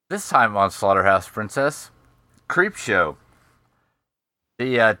This time on Slaughterhouse Princess, Creep Show.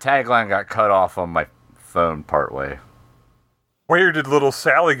 The tagline got cut off on my phone partway. Where did little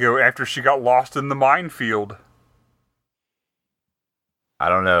Sally go after she got lost in the minefield? I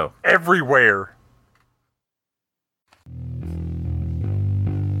don't know. Everywhere.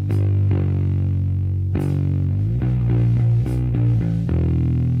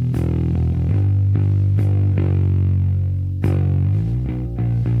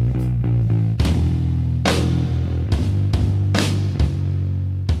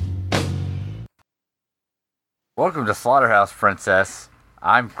 Welcome to Slaughterhouse Princess.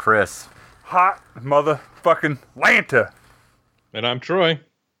 I'm Chris. Hot motherfucking Lanta. And I'm Troy.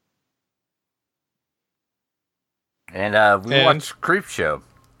 And we watched Creep Show.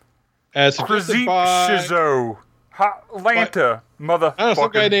 As suggested Krazeep by... Shizzo. Hot Lanta. Motherfucking I know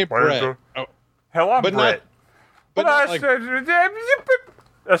some guy named Lanta. Brett. Oh, Hell, I'm but Brett. but not like,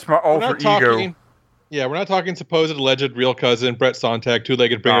 That's my we're alter not ego. talking... Yeah, we're not talking supposed alleged real cousin, Brett Sontag,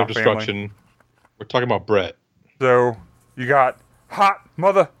 two-legged bringer of destruction. We're talking about Brett. So, you got Hot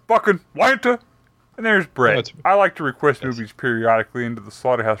Motherfucking Lanta, and there's Brett. I like to request movies periodically into the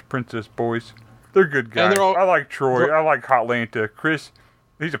Slaughterhouse Princess boys. They're good guys. I like Troy. I like Hot Lanta. Chris,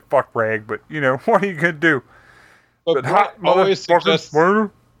 he's a fuck rag, but, you know, what are you going to do? But Brett always suggests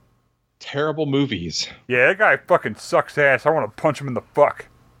terrible movies. Yeah, that guy fucking sucks ass. I want to punch him in the fuck.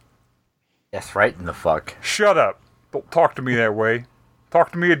 Yes, right in the fuck. Shut up. Don't talk to me that way.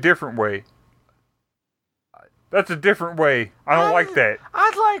 Talk to me a different way. That's a different way. I don't like that.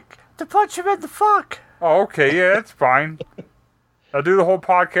 I'd like to punch him in the fuck. Oh, okay. Yeah, that's fine. I'll do the whole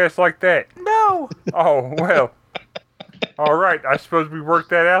podcast like that. No. Oh, well. All right. I suppose we worked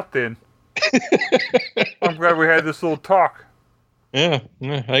that out then. I'm glad we had this little talk. Yeah,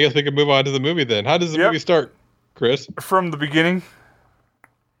 I guess we can move on to the movie then. How does the movie start, Chris? From the beginning.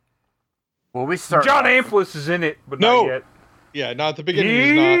 Well, we start. John Amplis is in it, but not yet. Yeah, not at the beginning.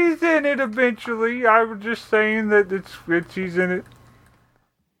 He's not. He's in it eventually. I was just saying that he's in it.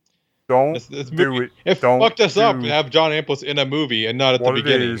 Don't do it. It fucked us up to have John Amplis in a movie and not at the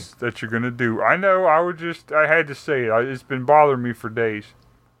beginning. What it is that you're going to do. I know, I had to say it. It's been bothering me for days.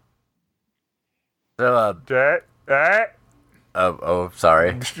 So,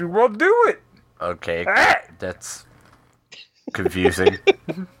 sorry. Well, do it. Okay. That's confusing.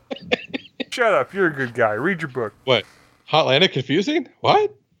 Shut up. You're a good guy. Read your book. What? Hotlanta confusing?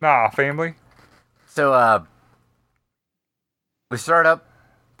 What? Nah, family. So, we start up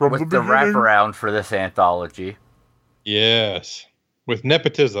with the wraparound for this anthology. Yes. With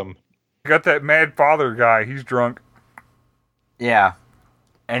nepotism. You got that mad father guy. He's drunk. Yeah.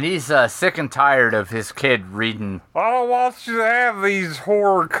 And he's sick and tired of his kid reading. I don't want you to have these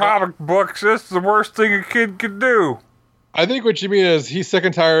horror comic books. This is the worst thing a kid could do. I think what you mean is he's sick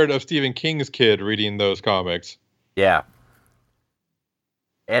and tired of Stephen King's kid reading those comics. Yeah.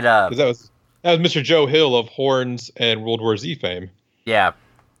 And that was Mr. Joe Hill of Horns and World War Z fame. Yeah.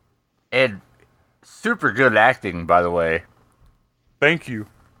 And super good acting, by the way. Thank you.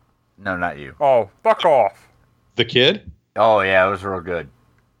 No, not you. Oh, fuck off. The kid? Oh, yeah, it was real good.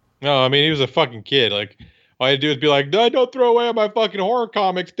 No, I mean, he was a fucking kid. Like, all you do is be like, no, don't throw away my fucking horror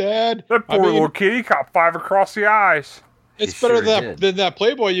comics, Dad. That poor little kid, he caught 5 across the eyes. It's better than that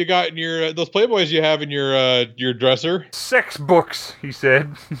Playboy you got in your those Playboys you have in your dresser. Sex books, he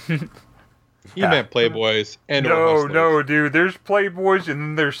said. He meant Playboys and no, dude. There's Playboys and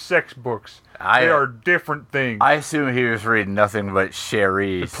then there's sex books. They are different things. I assume he was reading nothing but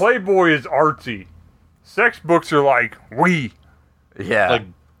Sherry's. The Playboy is artsy. Sex books are like wee. Yeah. Like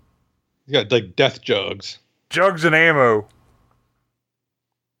you got like death jugs. Jugs and ammo.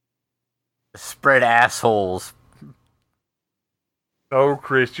 Spread assholes. Oh,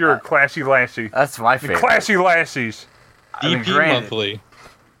 Chris, you're a classy lassie. That's my favorite. Classy lassies. EP Monthly.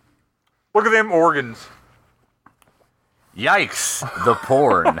 Look at them organs. Yikes, the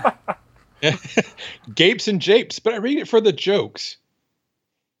porn. Gapes and japes, but I read it for the jokes.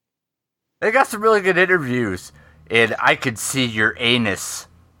 They got some really good interviews, and I could see your anus.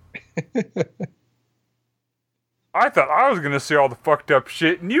 I thought I was going to see all the fucked up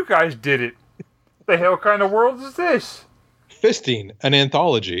shit, and you guys did it. What the hell kind of world is this? Fisting, an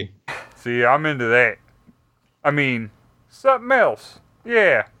anthology. See, I'm into that. I mean, something else.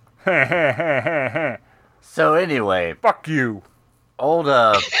 Yeah. So anyway. Fuck you. Old,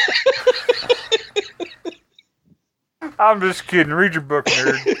 I'm just kidding. Read your book,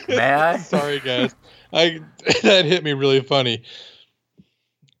 nerd. May I? Sorry, guys. That hit me really funny.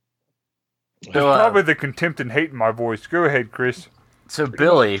 It's probably the contempt and hate in my voice. Go ahead, Chris. So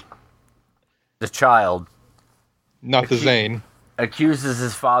Billy, the child, not the Zane. accuses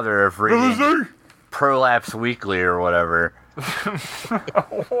his father of reading Prolapse Weekly or whatever.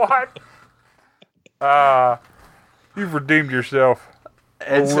 What? You've redeemed yourself.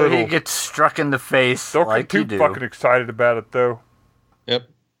 And so he gets struck in the face. Don't get too fucking excited about it, though. Yep.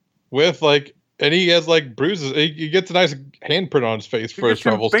 With, like, and he has, like, bruises. He gets a nice handprint on his face for his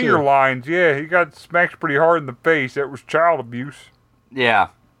troubles, finger lines, yeah. He got smacked pretty hard in the face. That was child abuse. Yeah.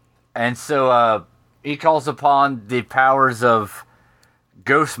 And so, he calls upon the powers of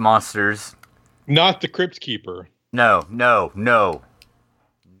ghost monsters. Not the Crypt Keeper. No.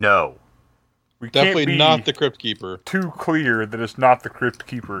 We Definitely can't be not the Crypt Keeper. Too clear that it's not the Crypt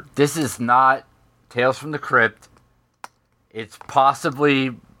Keeper. This is not Tales from the Crypt. It's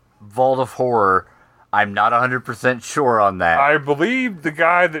possibly Vault of Horror. I'm not 100% sure on that. I believe the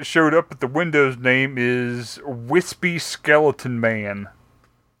guy that showed up at the window's name is Wispy Skeleton Man.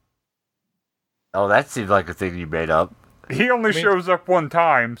 Oh, that seems like a thing you made up. He only shows up one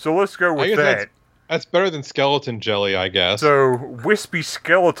time, so let's go with that. That's better than Skeleton Jelly, I guess. So, Wispy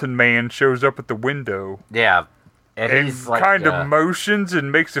Skeleton Man shows up at the window. Yeah. And he's like, kind of motions and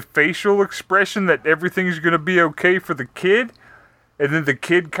makes a facial expression that everything's going to be okay for the kid. And then the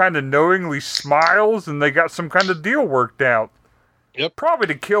kid kind of knowingly smiles and they got some kind of deal worked out. Yep. Probably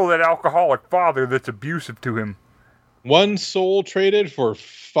to kill that alcoholic father that's abusive to him. 1 soul traded for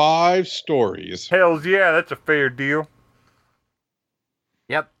 5 stories. Hells yeah, that's a fair deal.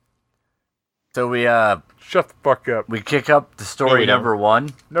 Yep. So we, shut the fuck up. We kick up to story number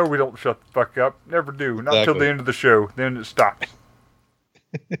 1. No, we don't shut the fuck up. Never do. Not until the end of the show. Then it stops.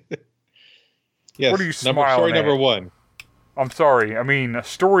 Yes. What are you smiling story at? number 1. I'm sorry. I mean,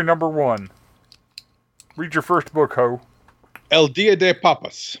 story number 1. Read your first book, ho. El Dia de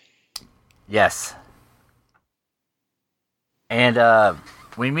Papas. Yes. And,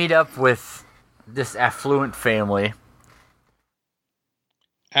 we meet up with this affluent family.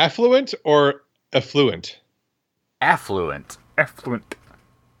 Affluent or affluent? Affluent. Affluent.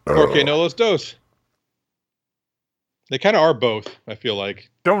 Porque no los dos. They kind of are both, I feel like.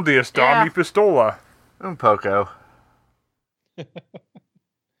 Donde está mi pistola? Un poco.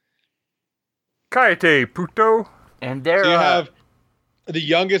 Cállate, puto. And there so you have the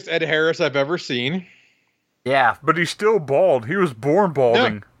youngest Ed Harris I've ever seen. Yeah. But he's still bald. He was born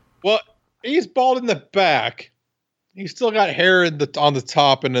balding. No. Well, he's bald in the back. He's still got hair on the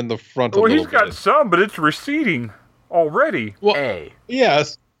top and in the front. Well, he's got some, but it's receding already. Well,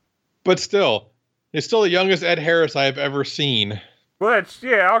 yes, but still, he's still the youngest Ed Harris I have ever seen. Well,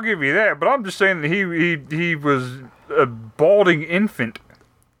 I'll give you that. But I'm just saying that he was a balding infant.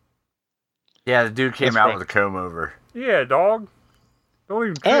 Yeah, the dude came out with a comb over. Yeah, dog. Don't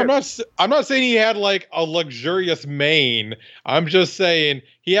even care. I'm not saying he had like a luxurious mane. I'm just saying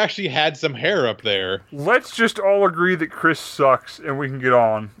he actually had some hair up there. Let's just all agree that Chris sucks and we can get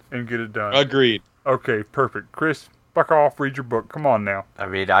on and get it done. Agreed. Okay, perfect. Chris, fuck off, read your book. Come on now. I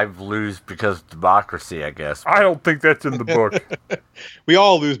mean, I lose because of democracy, I guess. I don't think that's in the book. We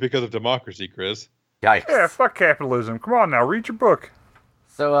all lose because of democracy, Chris. Yikes. Yeah, fuck capitalism. Come on now, read your book.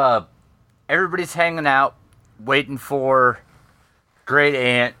 So, everybody's hanging out, waiting for great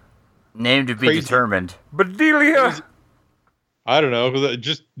aunt, name to be determined. Bedelia! I don't know,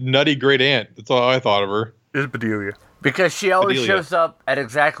 just nutty great aunt. That's all I thought of her. Is Bedelia. Because she always shows up at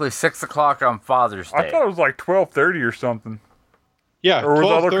exactly 6 o'clock on Father's Day. I thought it was like 12:30 or something. Yeah, or was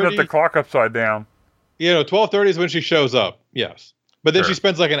I looking at the clock upside down? You know, 12:30 is when she shows up, yes. But then she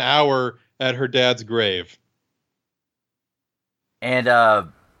spends like an hour at her dad's grave. And,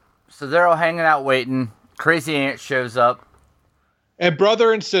 so they're all hanging out waiting. Crazy aunt shows up. And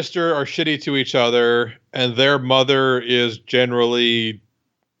brother and sister are shitty to each other, and their mother is generally,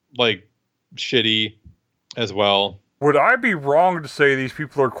 like, shitty as well. Would I be wrong to say these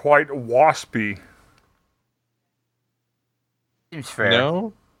people are quite waspy? Seems fair.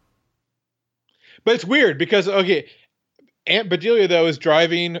 No. But it's weird because, okay, Aunt Bedelia, though, is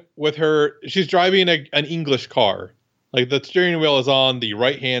driving with her. She's driving an English car. Like, the steering wheel is on the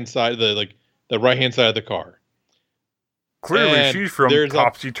right-hand side, the right-hand side of the car. Clearly, and she's from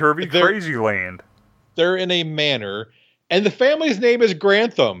topsy-turvy crazy land. They're in a manor, and the family's name is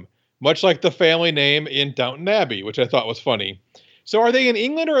Grantham, much like the family name in Downton Abbey, which I thought was funny. So are they in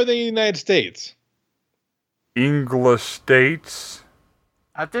England or are they in the United States? English States?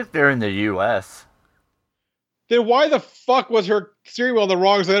 I think they're in the U.S. Then why the fuck was her steering wheel on the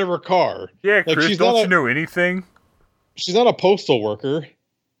wrong side of her car? Yeah, Chris, like, don't you know anything? She's not a postal worker.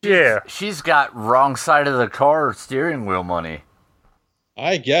 Yeah. She's got wrong side of the car steering wheel money.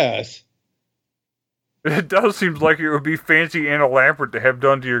 I guess. It does seem like it would be fancy and elaborate to have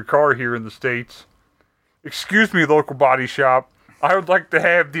done to your car here in the States. Excuse me, local body shop. I would like to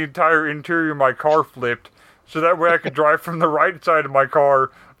have the entire interior of my car flipped, so that way I could drive from the right side of my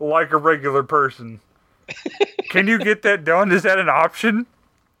car like a regular person. Can you get that done? Is that an option?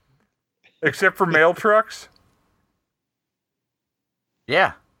 Except for mail trucks?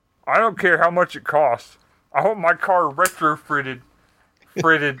 Yeah. I don't care how much it costs. I want my car retrofitted.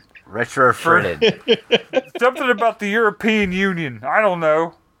 Retrofitted. Something about the European Union. I don't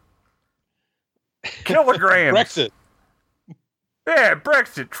know. Kilograms. Brexit. Yeah,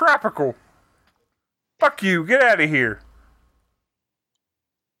 Brexit. Tropical. Fuck you. Get out of here.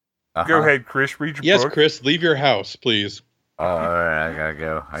 Uh-huh. Go ahead, Chris. Read your Yes, book. Chris, leave your house, please. Oh, all right, I gotta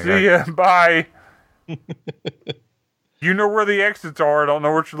go. See ya. Bye. You know where the exits are. I don't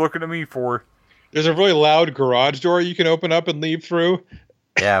know what you're looking at me for. There's a really loud garage door you can open up and leave through.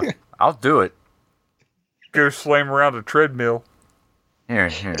 Yeah, I'll do it. Go slam around a treadmill. Here.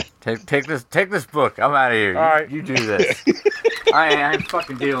 Take this book. I'm out of here. All right. You do this. I ain't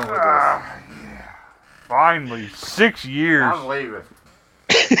fucking dealing with this. Yeah. Finally, 6 years. I'm leaving.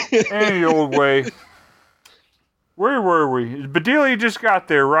 Any old way. Where were we? Bedelia just got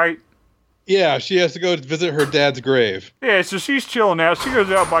there, right? Yeah, she has to go visit her dad's grave. Yeah, so she's chilling out. She goes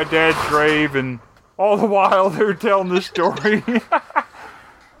out by Dad's grave, and all the while they're telling this story.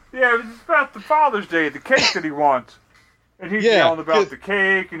 Yeah, it's about the Father's Day, the cake that he wants. And he's yelling about the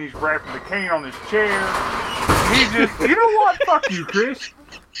cake, and he's wrapping the cane on his chair. He just, you know what? Fuck you, Chris.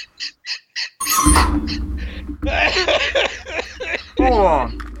 Hold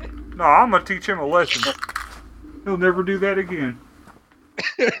on. No, I'm going to teach him a lesson. He'll never do that again.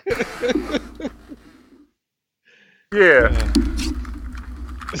 Yeah.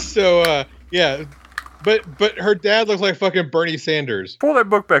 So, yeah. But her dad looks like fucking Bernie Sanders. Pull that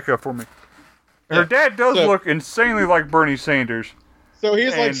book back up for me. Her dad does look insanely like Bernie Sanders. So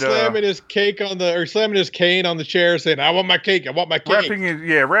he's like slamming his cane on the chair, saying, "I want my cake. I want my cake."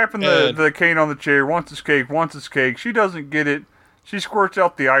 Wrapping the cane on the chair. Wants his cake. She doesn't get it. She squirts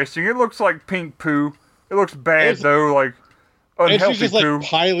out the icing. It looks like pink poo. It looks bad though, like unhealthy and she's just poo. like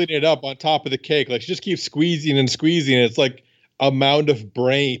piling it up on top of the cake. Like she just keeps squeezing and squeezing. It's like a mound of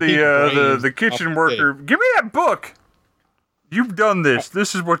brain. The kitchen worker. Give me that book. You've done this.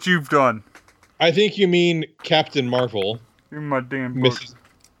 This is what you've done. I think you mean Captain Marvel. Give me my damn book.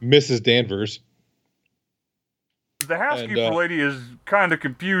 Mrs. Danvers. The housekeeper lady is kind of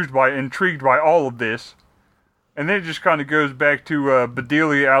intrigued by all of this. And then it just kind of goes back to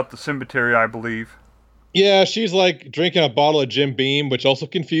Bedelia out the cemetery, I believe. Yeah, she's like drinking a bottle of Jim Beam, which also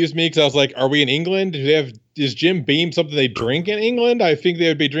confused me because I was like, are we in England? Is Jim Beam something they drink in England? I think they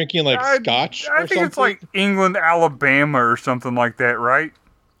would be drinking like scotch or I think something. it's like England, Alabama or something like that, right?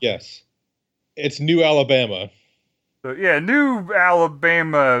 Yes. It's New Alabama. So, yeah, New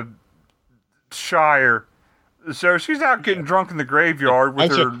Alabama Shire. So she's out getting drunk in the graveyard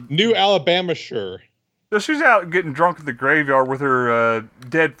with her... New Alabama, sure. So she's out getting drunk in the graveyard with her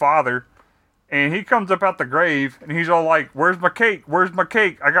dead father. And he comes up out the grave, and he's all like, "Where's my cake? Where's my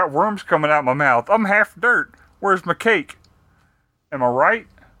cake? I got worms coming out my mouth. I'm half dirt. Where's my cake?" Am I right?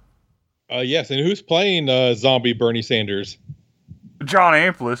 Yes, and who's playing zombie Bernie Sanders? John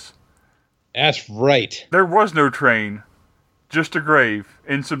Amplis. That's right. There was no train. Just a grave,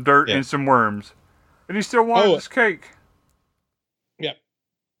 and some dirt, and some worms. And he still wanted his cake. Yep.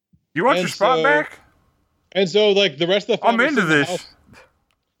 You want your spot back? And so, like, the rest of the family... I'm into this.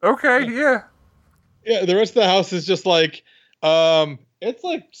 Okay, yeah. Yeah, the rest of the house is just like, it's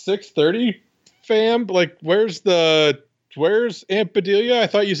like 6:30, fam. Like, where's Aunt Bedelia? I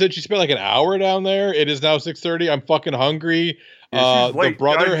thought you said she spent like an hour down there. It is now 6:30. I'm fucking hungry. The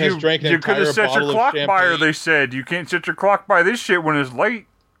brother has drank an entire bottle of champagne. You could have set your clock by her, they said. You can't set your clock by this shit when it's late.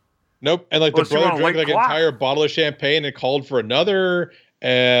 Nope. And like the brother drank like an entire bottle of champagne and called for another.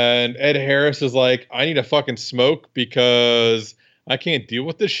 And Ed Harris is like, I need to fucking smoke because I can't deal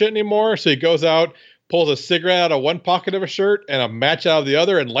with this shit anymore. So he goes out, pulls a cigarette out of one pocket of a shirt and a match out of the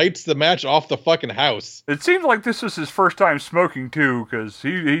other and lights the match off the fucking house. It seems like this was his first time smoking too, because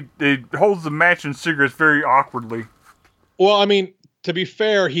he holds the match and cigarettes very awkwardly. Well, I mean, to be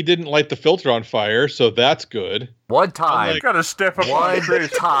fair, he didn't light the filter on fire, so that's good. One time. Like, gotta step up on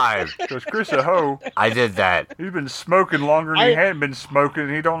Chris. Time. Because Chris a hoe. I did that. He's been smoking longer than he hadn't been smoking,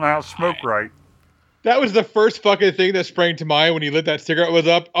 and he don't know how to smoke right. That was the first fucking thing that sprang to mind when he lit that cigarette was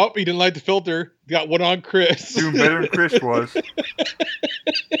up. Oh, he didn't light the filter. Got one on Chris. Doing better than Chris was.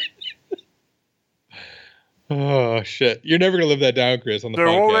 Oh, shit. You're never going to live that down, Chris, on the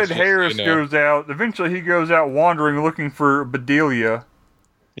podcast. So old Ed Harris goes out. Eventually, he goes out wandering looking for Bedelia.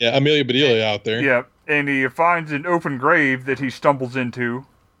 Yeah, Amelia Bedelia out there. Yeah, and he finds an open grave that he stumbles into.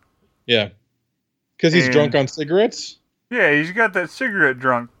 Yeah. Because he's drunk on cigarettes? Yeah, he's got that cigarette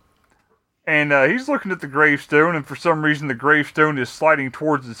drunk. And he's looking at the gravestone, and for some reason the gravestone is sliding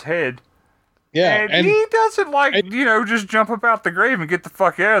towards his head. Yeah, and he doesn't just jump up out the grave and get the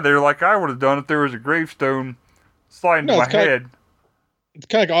fuck out of there like I would have done if there was a gravestone sliding to my head. It's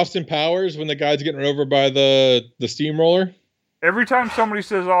kind of like Austin Powers when the guy's getting run over by the steamroller. Every time somebody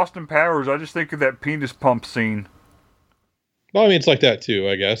says Austin Powers, I just think of that penis pump scene. Well, I mean, it's like that too,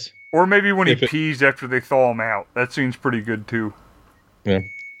 I guess. Or maybe when he pees after they thaw him out. That scene's pretty good too. Yeah.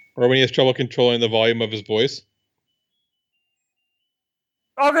 Or when he has trouble controlling the volume of his voice.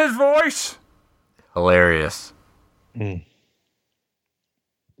 Of his voice? Hilarious.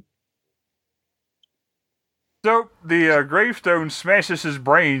 So, the gravestone smashes his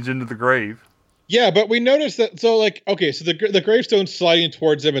brains into the grave. Yeah, but we noticed that, so the gravestone's sliding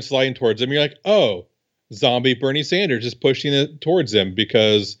towards him and sliding towards him. You're like, oh, zombie Bernie Sanders is pushing it towards him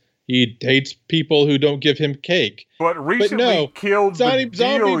because he hates people who don't give him cake. But recently killed zombie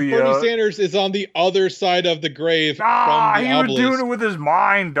Bernie Sanders is on the other side of the grave from the he was doing it with his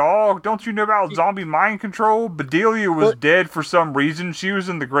mind, dog. Don't you know about zombie mind control? Bedelia was dead for some reason. She was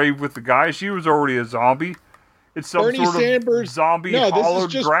in the grave with the guy. She was already a zombie. It's some Bernie sort of Sanders, zombie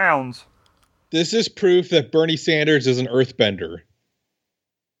hallowed grounds. This is proof that Bernie Sanders is an earthbender.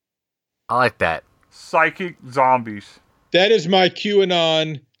 I like that. Psychic zombies. That is my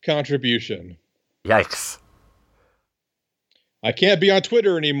QAnon contribution. Yikes. I can't be on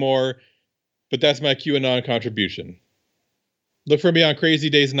Twitter anymore, but that's my QAnon contribution. Look for me on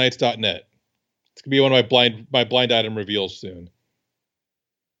crazydaysandnights.net. It's gonna be one of my blind item reveals soon.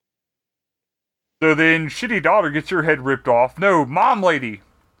 So then shitty daughter gets her head ripped off. No, mom lady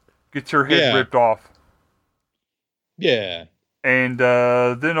gets her head ripped off. Yeah. And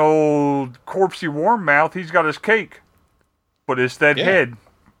then old corpsey warm mouth, he's got his cake. But it's that head.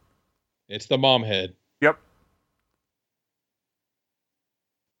 It's the mom head. Yep.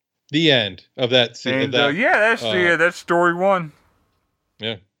 The end of that scene. And that's story one.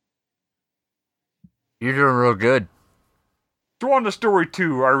 Yeah. You're doing real good. So on to story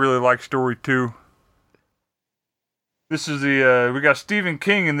two. I really like story two. This is we got Stephen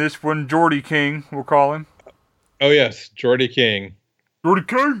King in this one, Jordy King, we'll call him. Oh yes, Jordy King. Jordy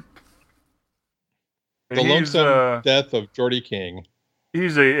King! The lonesome death of Jordy King.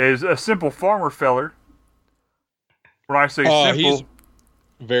 He's a simple farmer feller. When I say simple... He's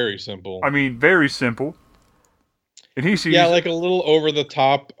very simple. I mean, very simple. And he sees... Yeah, like a little over the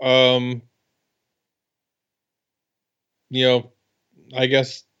top, I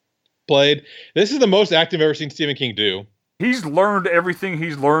guess... played. This is the most acting I've ever seen Stephen King do. He's learned everything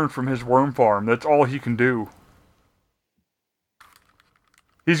he's learned from his worm farm. That's all he can do.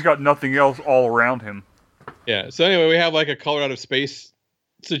 He's got nothing else all around him. Yeah, so anyway, we have like a color out of space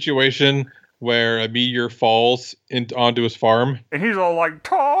situation where a meteor falls onto his farm. And he's all like,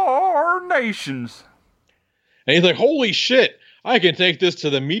 tarnations. And he's like, holy shit, I can take this to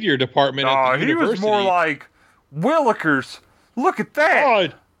the meteor department at the university. He was more like, Willikers, look at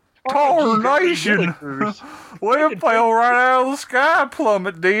that. Tarnation! Well, it fell right out of the sky,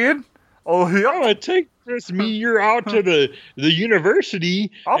 plummet did. Oh, yeah. I'm gonna take this meteor out to the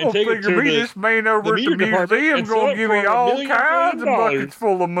university. I'm gonna figure this man over at the museum gonna give me all kinds of buckets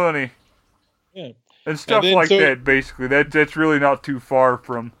full of money. Yeah. And stuff like that, basically. That's really not too far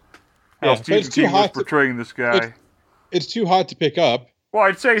from how Stephen King was portraying this guy. It's too hot to pick up. Well,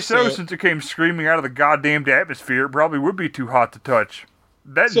 I'd say so since it came screaming out of the goddamned atmosphere. It probably would be too hot to touch.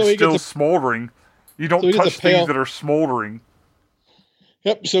 That's still smoldering. You don't touch things that are smoldering.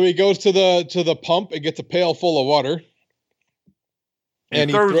 Yep. So he goes to the pump and gets a pail full of water. And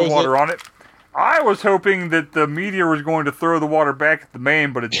he throws the water on it. I was hoping that the meteor was going to throw the water back at the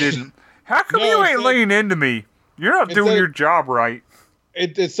man, but it didn't. How come you ain't laying into me? You're not doing your job right.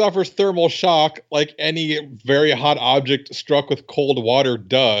 It suffers thermal shock like any very hot object struck with cold water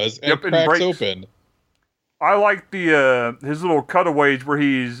does, and it cracks open. I like the his little cutaways where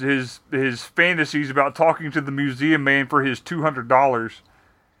his fantasies about talking to the museum man for his $200.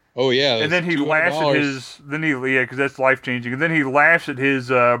 Oh yeah, and then he laughs at his because that's life changing. And then he laughs at his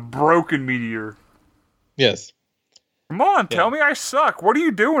broken meteor. Yes. Come on, tell me I suck. What are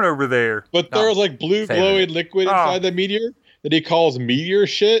you doing over there? But there was like blue glowing liquid inside the meteor that he calls meteor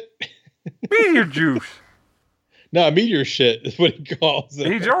shit. Meteor juice. No, meteor shit is what he calls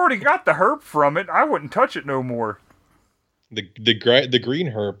it. He's already got the herb from it. I wouldn't touch it no more. The green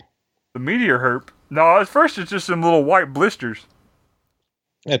herb. The meteor herb. No, at first it's just some little white blisters.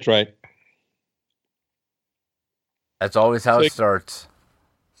 That's right. That's always how it starts.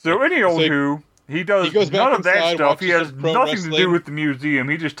 So any old who, he goes none of that stuff. He has nothing to do with the museum.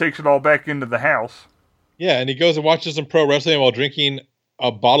 He just takes it all back into the house. Yeah, and he goes and watches some pro wrestling while drinking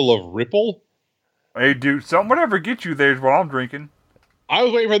a bottle of Ripple. Hey, dude, whatever gets you there is what I'm drinking. I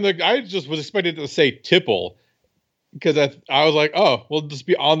was waiting for I just was expecting to say Tipple. Because I was like, oh, we'll just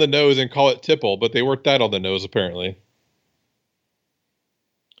be on the nose and call it Tipple. But they weren't that on the nose, apparently.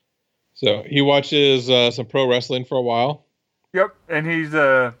 So he watches some pro wrestling for a while. Yep, and he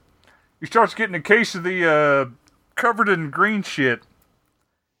starts getting a case of the covered in green shit.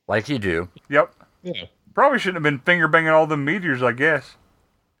 Like you do. Yep. Yeah. Probably shouldn't have been finger banging all the meteors, I guess.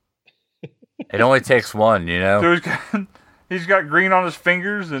 It only takes one, you know? So he's got green on his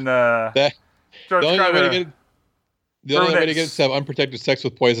fingers and the only way to get it is to have unprotected sex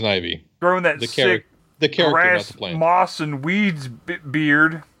with poison ivy. Growing that sick the character, grass, not the plant. moss, and weeds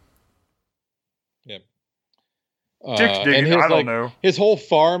beard. Yep. And I don't know. His whole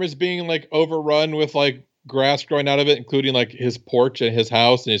farm is being like overrun with like grass growing out of it, including like his porch and his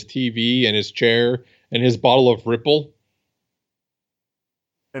house and his TV and his chair and his bottle of Ripple.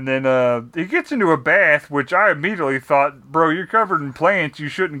 And then he gets into a bath, which I immediately thought, bro, you're covered in plants. You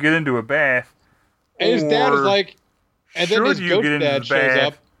shouldn't get into a bath. And his dad is like, and then his ghost dad shows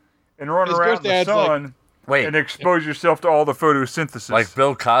up and run around in the sun and expose yourself to all the photosynthesis. Like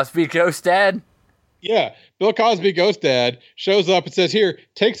Bill Cosby Ghost Dad? Yeah, Bill Cosby Ghost Dad shows up and says, here,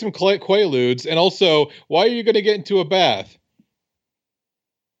 take some Quaaludes, and also, why are you going to get into a bath?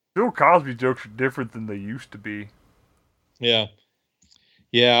 Bill Cosby jokes are different than they used to be. Yeah.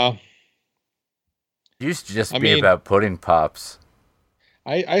 Yeah. It used to just be about pudding pops.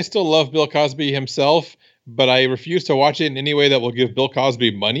 I still love Bill Cosby himself, but I refuse to watch it in any way that will give Bill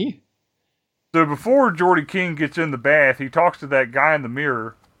Cosby money. So before Jordy King gets in the bath, he talks to that guy in the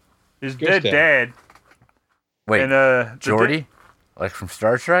mirror, his dead dad. Wait, and, Jordy? Like from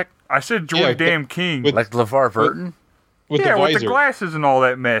Star Trek? I said Jordy King. Like LeVar Burton? With the glasses and all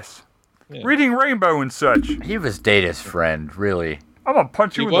that mess. Yeah. Reading Rainbow and such. He was Data's friend, really. I'm going to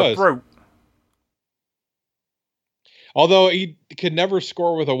punch you in the throat. Although he could never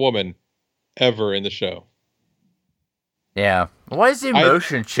score with a woman, ever in the show. Yeah. Why does the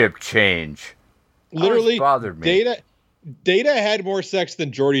emotion chip change? Literally, bothered me. Data had more sex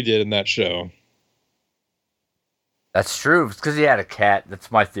than Jordy did in that show. That's true. It's because he had a cat. That's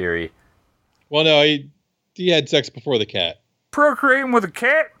my theory. Well, no, he had sex before the cat. Procreating with a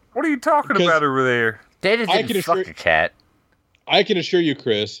cat? What are you talking about over there? Data didn't fuck a cat. I can assure you,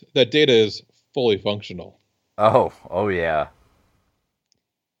 Chris, that Data is fully functional. Oh yeah.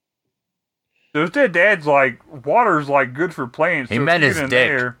 So his dad's like, water's like good for plants. He meant his dick.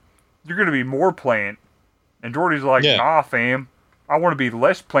 There, you're going to be more plant. And Jordy's like, nah, fam. I want to be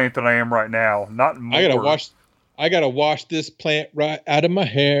less plant than I am right now, not more. I gotta wash this plant right out of my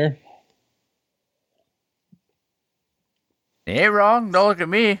hair. You ain't wrong. Don't look at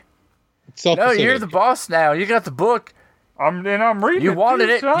me. No, you're the boss now. You got the book. I'm reading it. You wanted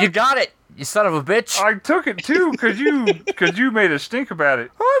it. You got it. You son of a bitch. I took it too because you made a stink about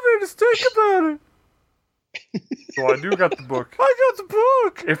it. I made a stink about it. So I do got the book. I got the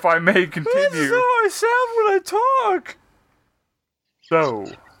book. If I may continue. This is how I sound when I talk. So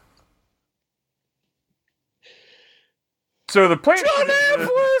the plants. John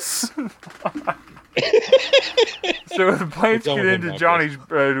Amplis! So the plants get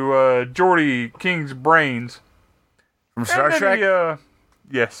into Jordy King's brains. From Star Trek?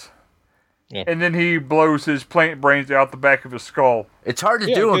 Yes. Yeah. And then he blows his plant brains out the back of his skull. It's hard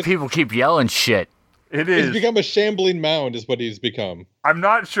to do when people keep yelling shit. It is. He's become a shambling mound is what he's become. I'm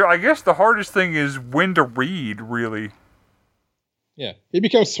not sure. I guess the hardest thing is when to read, really. Yeah. He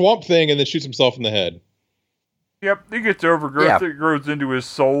becomes Swamp Thing and then shoots himself in the head. Yep. He gets overgrowth. Yeah. It grows into his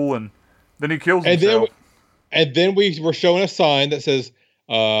soul and then he kills himself. And then we were shown a sign that says,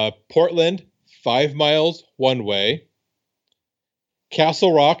 Portland, 5 miles one way.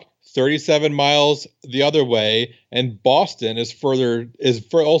 Castle Rock, 37 miles the other way, and Boston is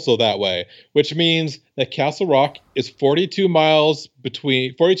also that way, which means that Castle Rock is 42 miles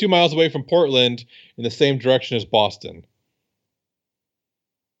away from Portland in the same direction as Boston.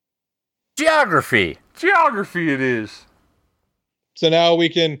 Geography it is. So now we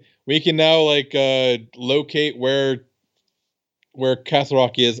can locate where Castle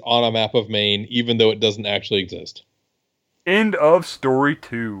Rock is on a map of Maine, even though it doesn't actually exist. End of story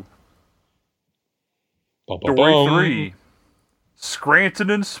 2. Story 3.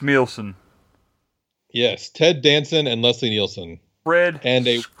 Scranton and Smilson. Yes, Ted Danson and Leslie Nielsen. Scranton.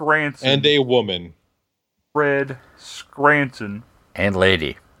 And a woman. Fred Scranton. And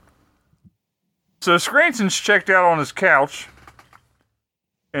lady. So Scranton's checked out on his couch.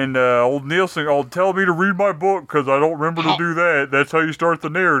 And old Nielsen told me to read my book because I don't remember to do that. That's how you start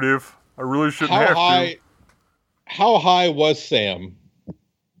the narrative. I really shouldn't have to. how high was Sam?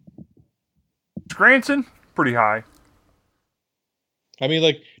 Scranton, pretty high. I mean,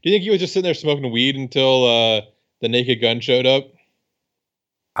 like, do you think he was just sitting there smoking weed until the Naked Gun showed up?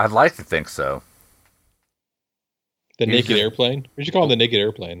 I'd like to think so. The Naked Airplane? We should call him the Naked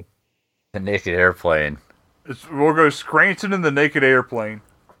Airplane. The Naked Airplane. We'll go Scranton and the Naked Airplane.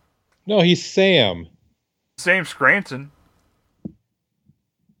 No, he's Sam. Sam Scranton.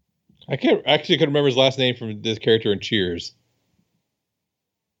 I couldn't remember his last name from this character in Cheers.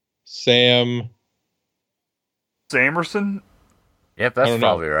 Samerson? Yep, that's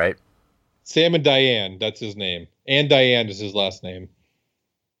probably right. Sam and Diane, that's his name. And Diane is his last name.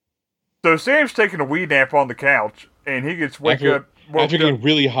 So Sam's taking a weed nap on the couch, and he gets woke up after getting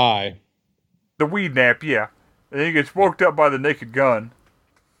really high. The weed nap, yeah. And then he gets woke up by the Naked Gun.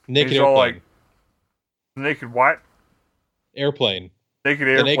 Naked Airplane. All like, naked what? Airplane. Naked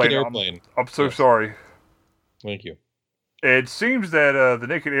Airplane. The Naked Airplane. I'm so sorry. Thank you. It seems that the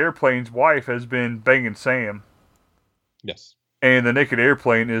Naked Airplane's wife has been banging Sam. Yes. And the Naked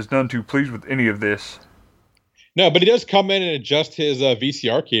Airplane is none too pleased with any of this. No, but he does come in and adjust his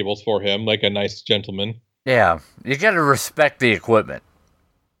VCR cables for him like a nice gentleman. Yeah, you gotta respect the equipment.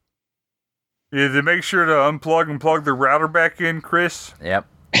 Yeah, they make sure to unplug and plug the router back in, Chris. Yep.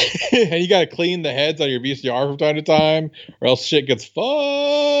 And you gotta clean the heads on your VCR from time to time, or else shit gets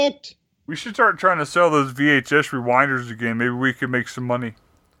fucked. We should start trying to sell those VHS rewinders again. Maybe we could make some money.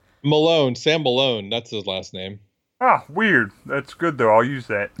 Malone, Sam Malone, that's his last name. Ah, weird. That's good, though. I'll use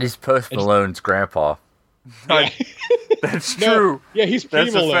that. He's Post Malone's grandpa. Yeah. That's true. No, yeah, he's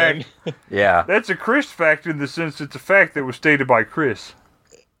pre-Malone. Yeah. That's a Chris fact in the sense it's a fact that was stated by Chris.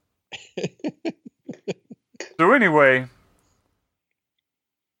 So anyway,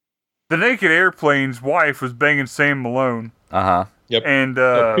 the Naked Airplane's wife was banging Sam Malone. Uh-huh. Yep. And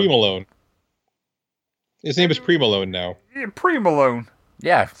Pre-Malone. His name is Pre-Malone now. Yeah, Pre-Malone.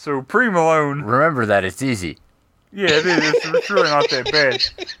 Yeah. So Pre-Malone. Remember that, it's easy. Yeah, it is. It's really not that bad.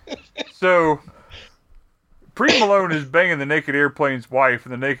 So Pre-Malone is banging the Naked Airplane's wife,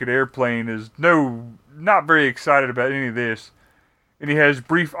 and the Naked Airplane is not very excited about any of this. And he has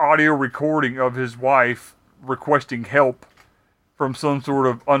brief audio recording of his wife requesting help from some sort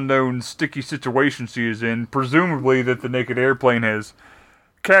of unknown sticky situation she is in, presumably that the Naked Airplane has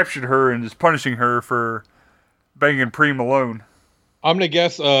captured her and is punishing her for banging Pre-Malone. I'm going to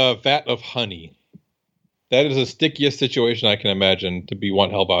guess a vat of honey. That is the stickiest situation I can imagine to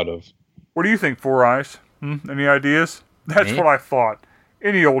want help out of. What do you think, Four Eyes? Any ideas? That's what I thought.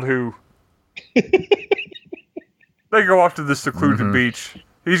 Any old who. They go off to the secluded beach.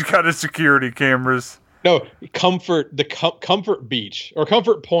 He's got his security cameras. No, Comfort Beach or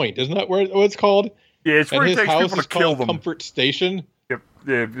Comfort Point, isn't that what it's called? Yeah, it's where he takes people to kill them. Comfort Station. Yep.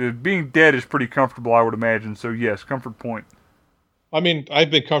 Yeah, being dead is pretty comfortable, I would imagine. So yes, Comfort Point. I mean, I've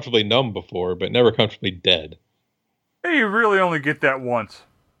been comfortably numb before, but never comfortably dead. Hey, you really only get that once.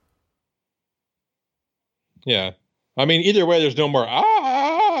 Yeah. I mean, either way, there's no more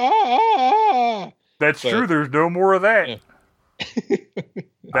That's true. There's no more of that. Yeah.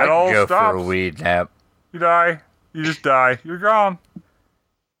 That all go stops. For a weed nap. You die. You just die. You're gone.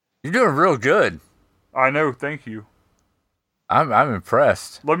 You're doing real good. I know. Thank you. I'm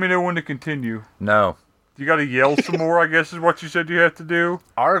impressed. Let me know when to continue. No. You got to yell some more, I guess is what you said you have to do.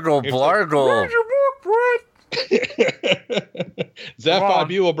 Argle blargle. Where's your book, Brett? Zaphi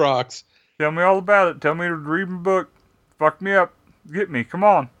Buellbrox. Tell me all about it. Tell me to read my book. Fuck me up. Get me. Come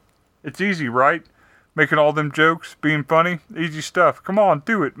on. It's easy, right? Making all them jokes, being funny, easy stuff. Come on,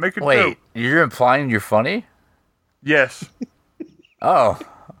 do it. Make a joke. Wait, you're implying you're funny? Yes. Oh.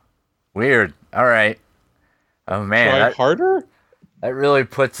 Weird. All right. Oh, man. Try harder? That really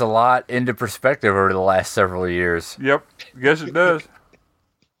puts a lot into perspective over the last several years. Yep. Guess it does.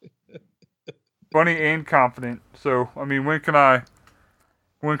 Funny and confident. So, I mean, when can I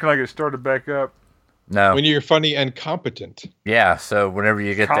get started back up? No. When you're funny and competent. Yeah, so whenever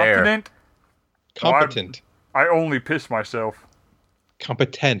you get Competent? Competent. I only piss myself.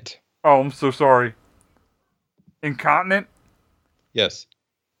 Competent. Oh, I'm so sorry. Incontinent? Yes.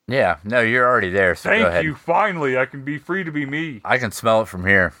 Yeah, no, you're already there, so go ahead. Thank you. Finally, I can be free to be me. I can smell it from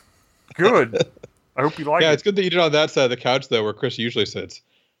here. Good. I hope you like it. Yeah, it's good that you did it on that side of the couch, though, where Chris usually sits.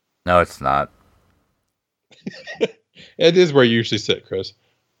 No, it's not. It is where you usually sit, Chris.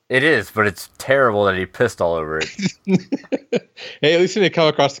 It is, but it's terrible that he pissed all over it. Hey, at least he didn't come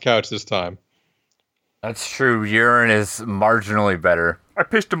across the couch this time. That's true. Urine is marginally better. I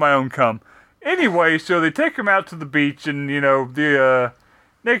pissed in my own cum. Anyway, so they take him out to the beach, and, the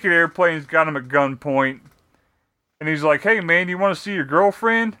Naked Airplane's got him at gunpoint. And he's like, hey, man, you want to see your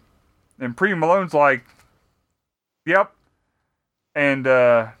girlfriend? And Pre-Malone's like, Yep. And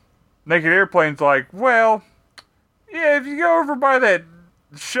Naked Airplane's like, well, yeah, if you go over by that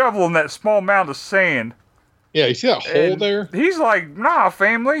shovel in that small mound of sand. Yeah, you see that hole there? He's like, nah,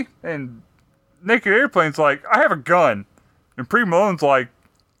 family. And Naked Airplane's like, I have a gun. And Pretty Malone's like,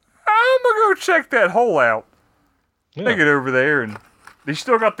 I'm gonna go check that hole out. Yeah. They get over there, and they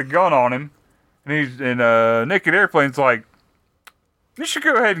still got the gun on him. And Naked Airplane's like, you should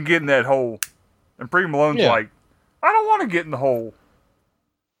go ahead and get in that hole. And Pretty Malone's like, I don't want to get in the hole.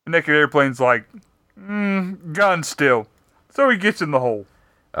 And Naked Airplane's like, gun still. So he gets in the hole.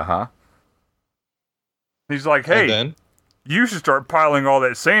 Uh-huh. He's like, hey, you should start piling all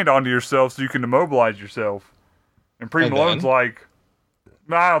that sand onto yourself so you can immobilize yourself. And Pretty Malone's like,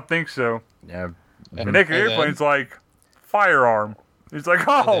 no, I don't think so. Yeah. And Naked Airplane's like, firearm. He's like,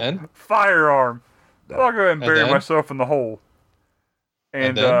 oh, firearm. Well, I'll go ahead and bury myself in the hole.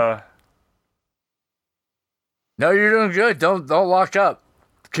 And no, you're doing good. Don't lock up.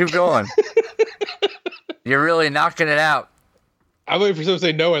 Keep going. You're really knocking it out. I'm waiting for someone to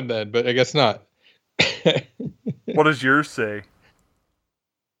say no and then, but I guess not. What does yours say?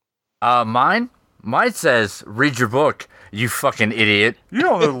 Mine says, read your book, you fucking idiot. You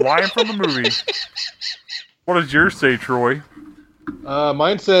don't know the line from the movie. What does yours say, Troy?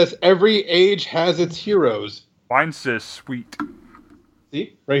 Mine says, every age has its heroes. Mine says, sweet.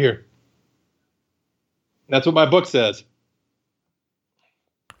 See? Right here. That's what my book says.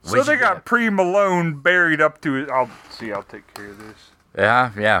 So they got Pretty Malone buried up to it. I'll take care of this.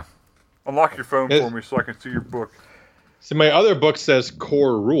 Yeah. Unlock your phone for me so I can see your book. So my other book says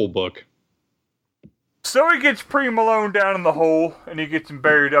core rule book. So he gets Pretty Malone down in the hole, and he gets him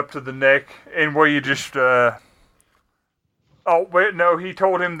buried up to the neck, and where you just, oh, wait, no, he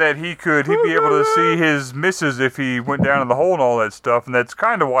told him that he'd be able to see his missus if he went down in the hole and all that stuff, and that's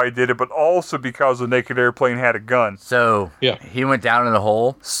kind of why he did it, but also because the Naked Airplane had a gun. So, he went down in the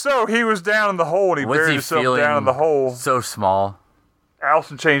hole? So, he was down in the hole, and he buried himself down in the hole. So small.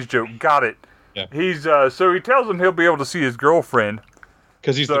 Allison Chains joke, got it. Yeah. He's, so he tells him he'll be able to see his girlfriend.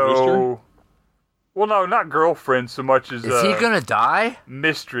 Because he's the rooster? Well, no, not girlfriend so much as... Is he gonna die?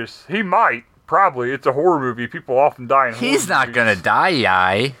 Mistress. He might. Probably. It's a horror movie. People often die in horror movies. He's not gonna die,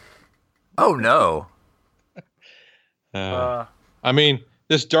 Yai. Oh, no. I mean,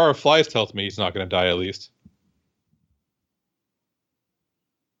 this jar of flies tells me he's not gonna die at least.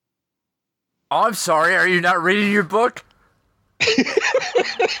 Oh, I'm sorry. Are you not reading your book?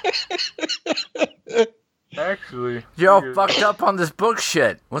 Actually, you're all fucked up on this book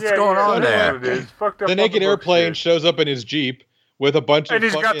shit. What's going on there? The Naked Airplane shows up in his Jeep with a bunch of... And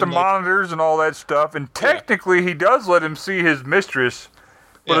he's got the monitors and all that stuff, and technically he does let him see his mistress,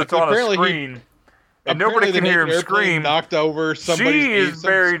 but it's on a screen. And nobody can hear him scream. Knocked over she is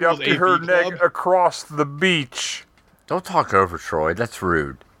buried up to her neck across the beach. Don't talk over Troy. That's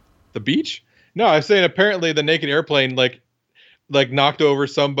rude. The beach? No, I'm saying apparently the Naked Airplane, like knocked over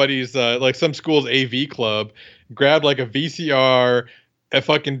somebody's, like some school's AV club, grabbed like a VCR, a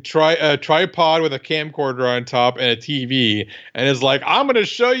fucking tripod with a camcorder on top and a TV, and is like, I'm going to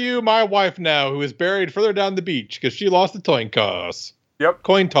show you my wife now who is buried further down the beach because she lost the coin toss. Yep.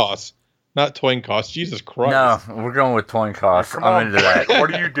 Coin toss. Not coin toss. Jesus Christ. No, we're going with coin toss. I'm into that.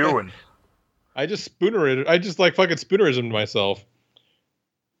 What are you doing? I just like fucking spoonerismed myself.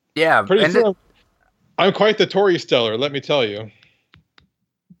 Yeah. Pretty sure I'm quite the Tory stellar, let me tell you.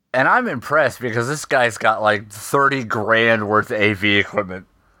 And I'm impressed because this guy's got like 30 grand worth of AV equipment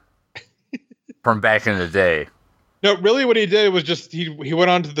from back in the day. No, really what he did was just he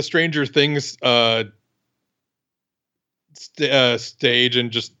went on to the Stranger Things stage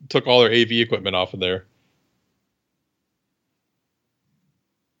and just took all their AV equipment off of there.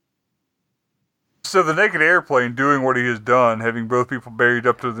 So the Naked Airplane doing what he has done, having both people buried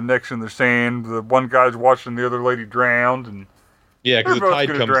up to the necks in the sand, the one guy's watching the other lady drowned, and yeah, because the tide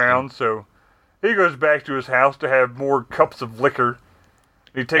comes drown, so he goes back to his house to have more cups of liquor.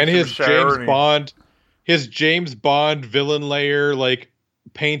 He takes a shower. His James Bond villain layer, like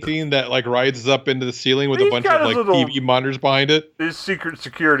painting that like rises up into the ceiling with a bunch of like TV monitors behind it. His secret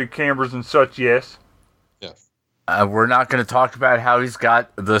security cameras and such, yes. Yes. We're not going to talk about how he's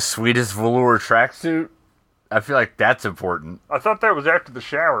got the sweetest velour tracksuit. I feel like that's important. I thought that was after the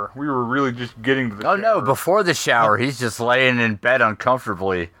shower. We were really just getting to the shower. Oh, no, before the shower. He's just laying in bed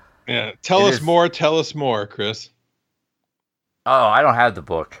uncomfortably. Yeah, tell us more, Chris. Oh, I don't have the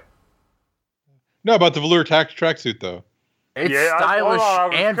book. No, about the velour tracksuit, though. It's stylish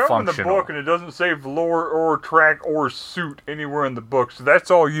and functional. The book, and it doesn't say velour or track or suit anywhere in the book, so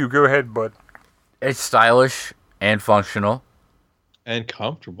that's all you. Go ahead, bud. It's stylish and functional. And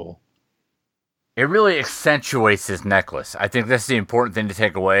comfortable. It really accentuates his necklace. I think that's the important thing to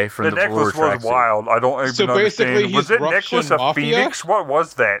take away from the necklace was wild. I don't even understand. Was it necklace a phoenix? What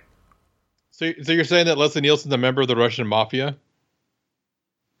was that? So you're saying that Leslie Nielsen's a member of the Russian mafia?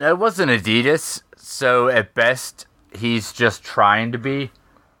 It wasn't Adidas, so at best he's just trying to be.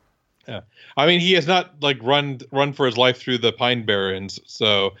 Yeah, I mean he has not like run for his life through the Pine Barrens.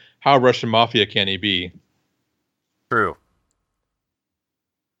 So how Russian mafia can he be? True.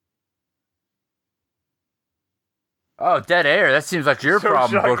 Oh, dead air. That seems like your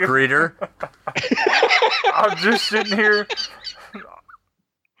problem, book reader. I'm just sitting here.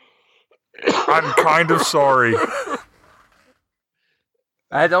 I'm kind of sorry.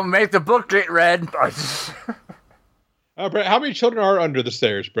 I don't make the book get read. Brett, how many children are under the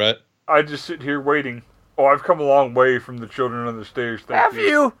stairs, Brett? I just sit here waiting. Oh, I've come a long way from the children under the stairs. Have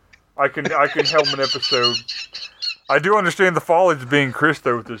you? I can helm an episode. I do understand the follies of being Chris,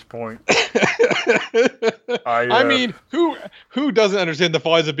 though, at this point. I mean, who doesn't understand the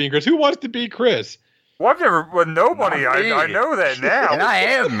follies of being Chris? Who wants to be Chris? Well, nobody. I know that now. And I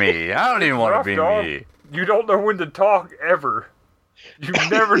am me. I don't even want to be me. You don't know when to talk, ever. You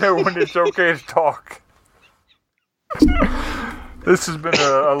never know when it's okay to talk. This has been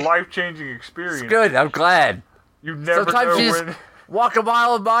a life-changing experience. It's good. I'm glad. You never Sometimes know you when... just walk a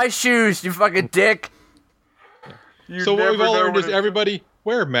mile in my shoes, you fucking dick. So what we've all learned is everybody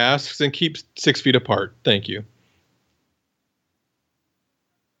wear masks and keep 6 feet apart. Thank you.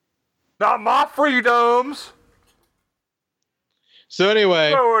 Not my freedoms. So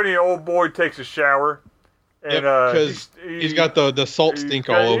anyway, when the old boy takes a shower, and because he's got the salt stink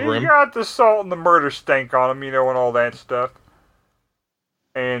all over him. He got the salt and the murder stink on him, and all that stuff.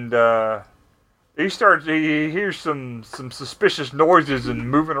 And he hears some suspicious noises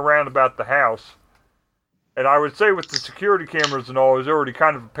and moving around about the house. And I would say with the security cameras and all, he's already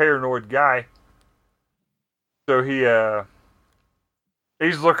kind of a paranoid guy. So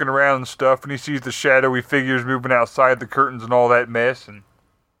he's looking around and stuff, and he sees the shadowy figures moving outside the curtains and all that mess. And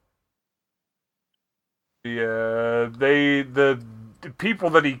the people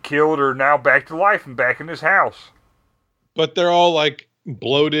that he killed are now back to life and back in his house. But they're all like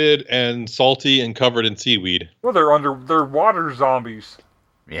bloated and salty and covered in seaweed. Well, they're water zombies.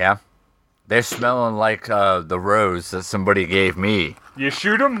 Yeah. They're smelling like the rose that somebody gave me. You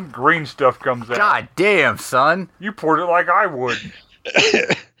shoot them, green stuff comes out. God damn, son. You poured it like I would.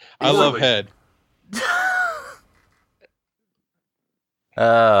 I love head.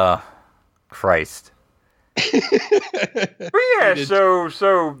 Christ. But yeah,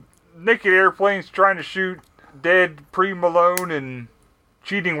 so Naked Airplane's trying to shoot dead Pre Malone and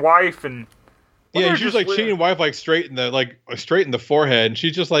cheating wife, and she's like cheating wife like straight in the forehead, and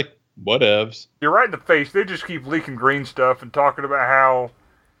she's just like, whatevs. You're right in the face. They just keep leaking green stuff and talking about how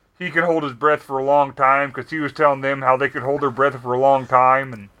he can hold his breath for a long time because he was telling them how they could hold their breath for a long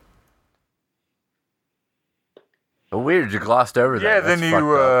time. And weird, you glossed over that. Yeah, then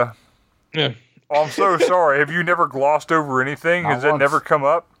you. Yeah. Oh, I'm so sorry. Have you never glossed over anything? Has it never come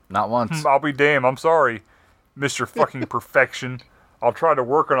up? Not once. I'll be damned. I'm sorry, Mr. Fucking Perfection. I'll try to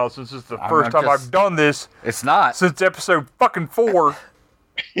work on it since it's the first time I've done this. It's not. Since episode fucking 4.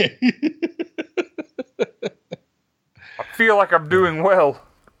 I feel like I'm doing well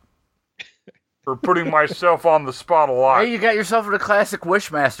for putting myself on the spot a lot. Hey, you got yourself in a classic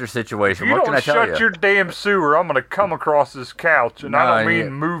Wishmaster situation. What can I tell you? You don't shut your damn sewer, I'm going to come across this couch, and I don't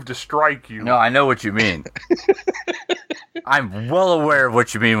mean move to strike you. No, I know what you mean. I'm well aware of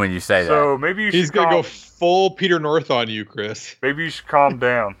what you mean when you say that. So maybe you should He's going to go full Peter North on you, Chris. Maybe you should calm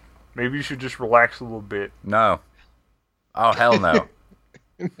down. Maybe you should just relax a little bit. No. Oh, hell no.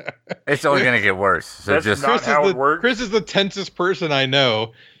 It's only going to get worse. So That's just not how it works. Chris is the tensest person I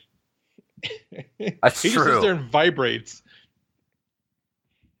know. That's he true. He just sits there and vibrates.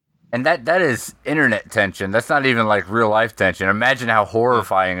 And that is internet tension. That's not even like real life tension. Imagine how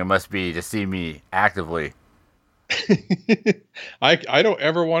horrifying it must be to see me actively. I don't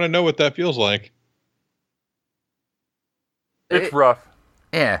ever want to know what that feels like. It's rough.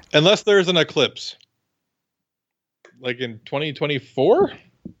 Yeah. Unless there's an eclipse. Like in 2024?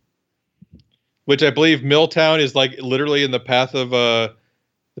 Which I believe Milltown is like literally in the path of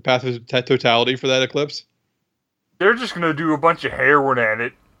totality for that eclipse. They're just going to do a bunch of heroin at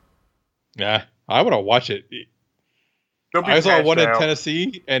it. Yeah, I want to watch it. I saw one in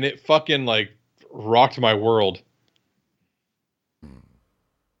Tennessee, and it fucking like rocked my world.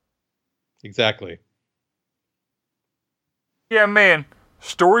 Exactly. Yeah, man.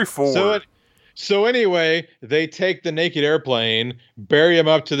 Story 4. So anyway, they take the Naked Airplane, bury him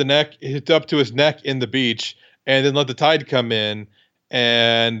up to his neck in the beach, and then let the tide come in.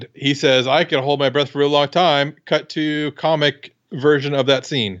 And he says, I can hold my breath for a long time. Cut to comic version of that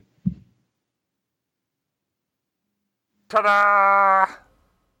scene. Ta-da!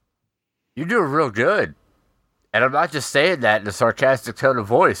 You do it real good. And I'm not just saying that in a sarcastic tone of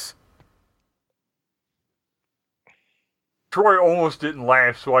voice. Troy almost didn't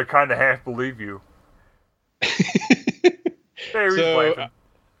laugh, so I kind of half believe you. So,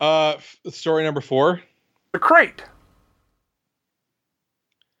 story number 4. The crate.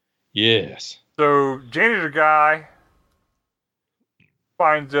 Yes. So, janitor guy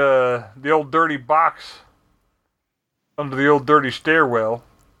finds the old dirty box under the old dirty stairwell.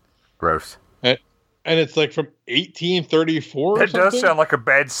 Gross. And it's like from 1834 That does sound like a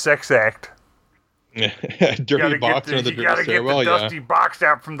bad sex act. Dirty box under the dirty stairwell, get the dusty box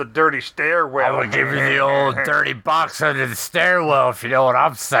out from the dirty stairwell. I would give you the old dirty box under the stairwell, if you know what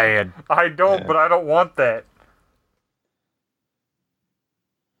I'm saying. I don't, but I don't want that.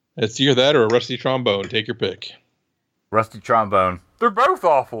 It's either that or a rusty trombone. Take your pick. Rusty trombone. They're both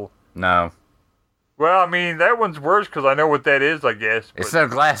awful. No. Well, I mean, that one's worse because I know what that is, I guess. It's no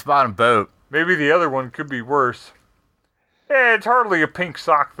glass bottom boat. Maybe the other one could be worse. Yeah, it's hardly a pink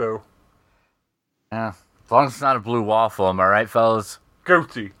sock, though. Yeah. As long as it's not a blue waffle, am I right, fellas?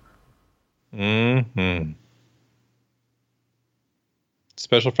 Goatsy. Mm-hmm.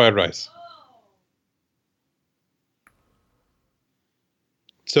 Special fried rice.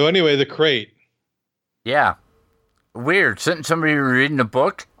 So anyway, the crate. Yeah. Weird. Shouldn't somebody be reading a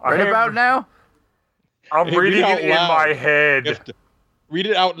book right about now? I'm reading it in my head. Read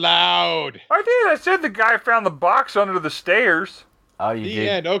it out loud. I did. I said the guy found the box under the stairs. Oh, you The did.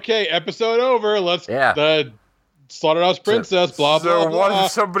 end. Okay, episode over. Let's. The Slaughterhouse Princess. Blah blah. So blah. what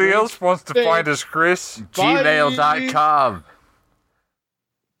if somebody else wants to find us, Chris? Gmail.com.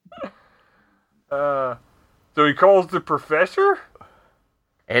 So he calls the professor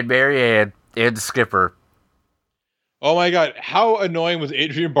and Marianne and the skipper. Oh my god! How annoying was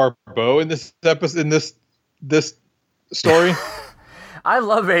Adrienne Barbeau in this episode? In this story. I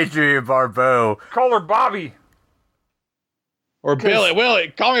love Adrienne Barbeau. Call her Bobby. Or Billy.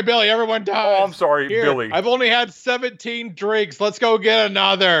 Willie. Call me Billy. Everyone dies. Oh, I'm sorry, Billy. I've only had 17 drinks. Let's go get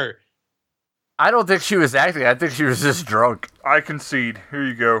another. I don't think she was acting. I think she was just drunk. I concede. Here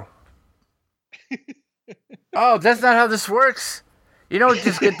you go. Oh, that's not how this works. You don't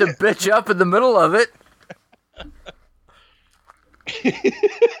just get the bitch up in the middle of it.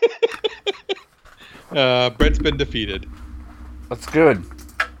 Brett's been defeated. That's good.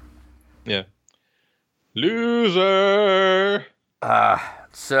 Yeah. Loser.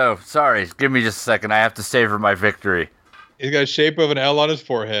 So, sorry. Give me just a second. I have to savor my victory. He's got a shape of an L on his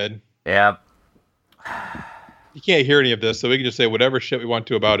forehead. Yeah. You can't hear any of this, so we can just say whatever shit we want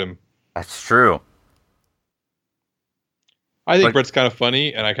to about him. That's true. I think Brett's kind of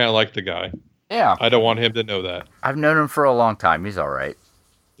funny, and I kind of like the guy. Yeah. I don't want him to know that. I've known him for a long time. He's all right.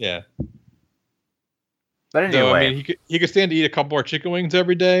 Yeah. But anyway. So, I mean, he could stand to eat a couple more chicken wings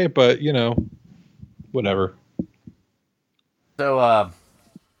every day, but, you know, whatever. So,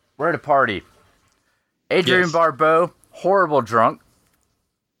 we're at a party. Adrienne Barbeau, horrible drunk.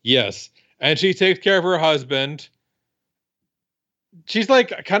 Yes. And she takes care of her husband. She's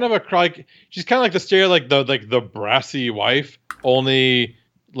like kind of she's kind of like the stare like the brassy wife, only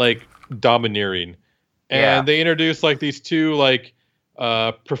like domineering. And they introduce like these two like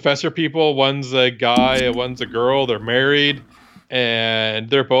professor people. One's a guy and one's a girl. They're married, and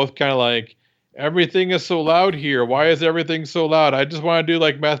they're both kind of like, everything is so loud here. Why is everything so loud? I just want to do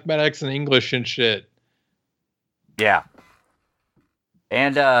like mathematics and English and shit. Yeah.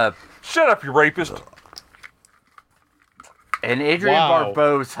 And shut up, you rapist. And Adrienne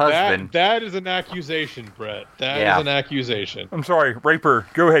Barbeau's husband. That is an accusation, Brett. That is an accusation. I'm sorry, raper.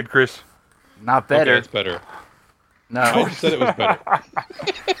 Go ahead, Chris. Not better. Okay, it's better. No. I just said it was better.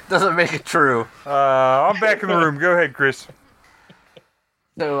 Doesn't make it true. I'm back in the room. Go ahead, Chris.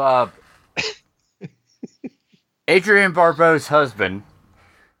 So, Adrienne Barbeau's husband.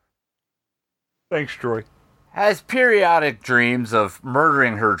 Thanks, Troy. Has periodic dreams of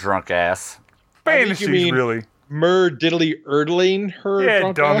murdering her drunk ass. Fantasies, really. Diddly-erdling her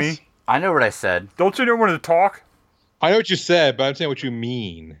drunk dummy. ass? I know what I said. Don't you know when to talk? I know what you said, but I'm saying what you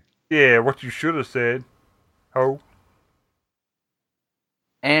mean. Yeah, what you should have said. Oh.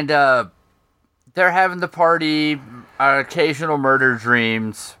 And, they're having the party, occasional murder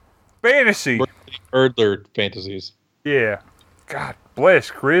dreams. Fantasy. Erdler fantasies. Yeah. God bless,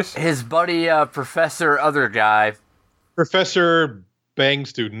 Chris. His buddy, Professor Other Guy. Professor Bang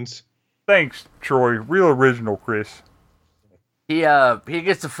Students. Thanks, Troy. Real original, Chris. He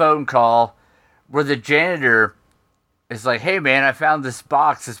gets a phone call where the janitor is like, hey man, I found this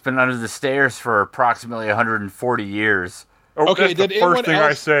box that's been under the stairs for approximately 140 years. Oh, okay, that's the first thing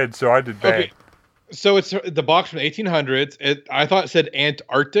I said, so I did bad. Okay. So it's the box from the 1800s. I thought it said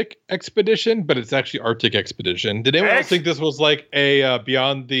Antarctic Expedition, but it's actually Arctic Expedition. Did anyone else think this was like a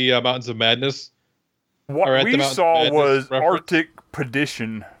Beyond the Mountains of Madness? What we saw was Arctic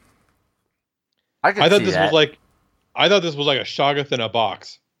Pedition. I thought this was like a Shoggoth in a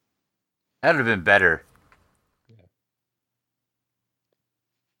box. That would have been better. Yeah.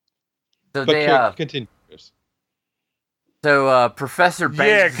 So but continue, Chris. So Professor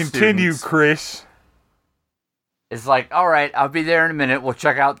Banks' continue, Chris. Is like, all right, I'll be there in a minute. We'll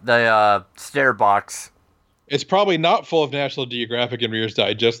check out the stair box. It's probably not full of National Geographic and Reader's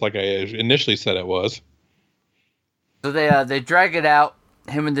Digest like I initially said it was. So they drag it out.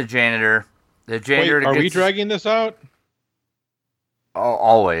 Him and the janitor. The janitor. Wait, are we dragging this out? Oh,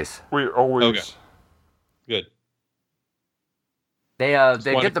 always. We always. Okay. Good. They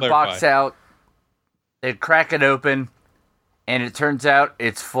get the box out. They crack it open, and it turns out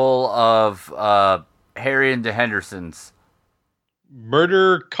it's full of Harry and the Hendersons.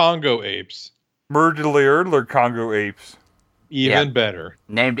 Murder Congo apes. Murder Congo apes. Even better.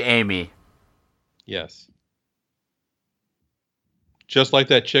 Named Amy. Yes. Just like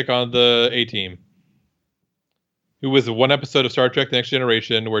that chick on the A-Team. Who was one episode of Star Trek The Next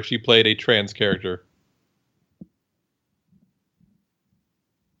Generation where she played a trans character.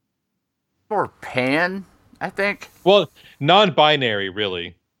 Or pan, I think. Well, non-binary,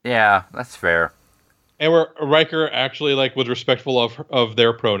 really. Yeah, that's fair. And where Riker actually was respectful of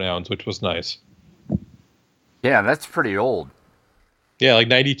their pronouns, which was nice. Yeah, that's pretty old. Yeah, like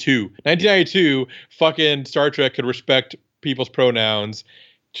 92. 1992, fucking Star Trek could respect people's pronouns.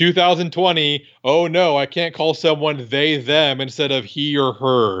 2020, oh no, I can't call someone they, them instead of he or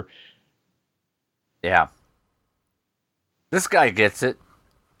her. Yeah. This guy gets it.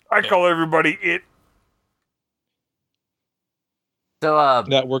 I call everybody it. So,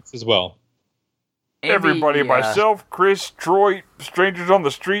 that works as well. Amy, everybody, myself, Chris, Troy, strangers on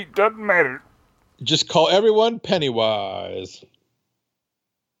the street, doesn't matter. Just call everyone Pennywise.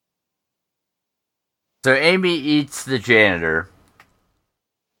 So Amy eats the janitor.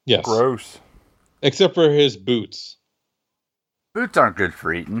 Yes. Gross. Except for his boots. Boots aren't good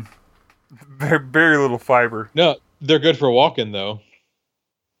for eating. Very little fiber. No, they're good for walking, though.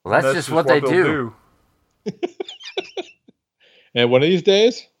 Well, that's just what they do. And one of these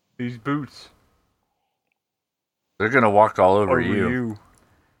days, these boots, they're gonna walk all over you.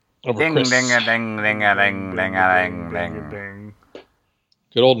 Ding, ding, ding, ding, ding, ding, ding, ding.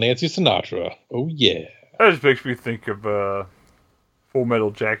 Good old Nancy Sinatra. Oh yeah. That just makes me think of Full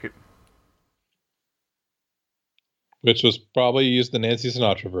Metal Jacket, which was probably used the Nancy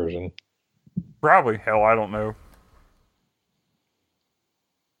Sinatra version. Probably. Hell, I don't know.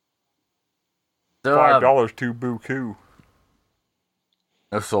 So, $5 to buku.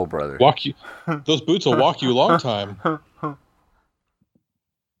 No Soul Brother. Walk you. Those boots will walk you a long time.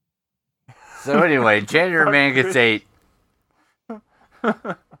 So anyway, Janitor Man gets 8.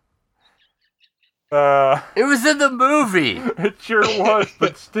 It was in the movie. It sure was,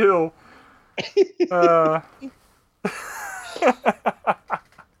 but still.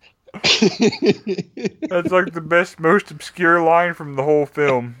 That's like the best, most obscure line from the whole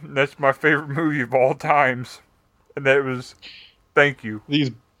film. That's my favorite movie of all times. And that was, thank you.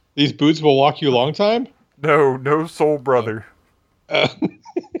 These boots will walk you a long time? No Soul Brother.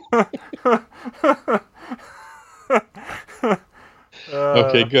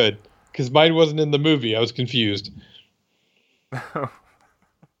 Okay, good. Because mine wasn't in the movie. I was confused. What's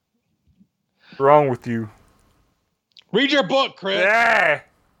wrong with you? Read your book, Chris. Yeah.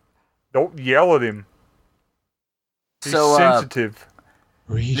 Don't yell at him. He's sensitive.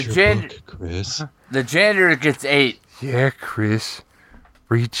 Read your book, Chris. The janitor gets 8. Yeah, Chris.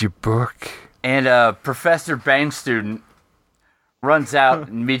 Read your book. And Professor Bang student runs out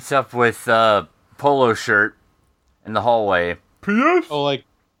and meets up with Polo Shirt in the hallway. P.S. Oh, like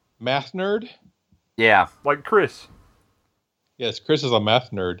math nerd? Yeah. Like Chris. Yes, Chris is a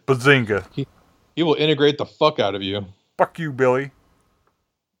math nerd. Bazinga. He will integrate the fuck out of you. Fuck you, Billy.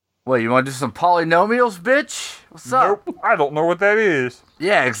 What, you want to do some polynomials, bitch? What's up? Nope, I don't know what that is.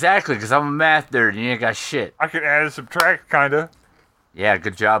 Yeah, exactly, because I'm a math nerd and you ain't got shit. I can add and subtract, kinda. Yeah,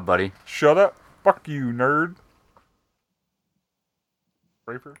 good job, buddy. Shut up. Fuck you, nerd.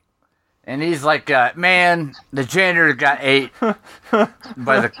 Raper. And he's like, man, the janitor got 8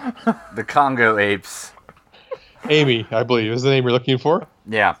 by the Congo apes. Amy, I believe, is the name you're looking for?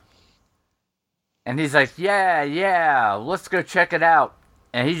 Yeah. And he's like, yeah, let's go check it out.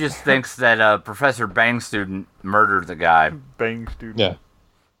 And he just thinks that Professor Bang Student murdered the guy. Bang Student. Yeah.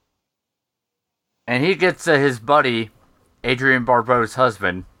 And he gets his buddy, Adrienne Barbeau's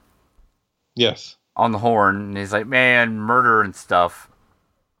husband, Yes. on the horn, and he's like, man, murder and stuff.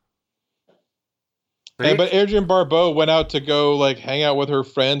 But Adrienne Barbeau went out to go like hang out with her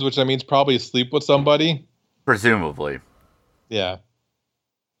friends, which means probably sleep with somebody. Presumably. Yeah.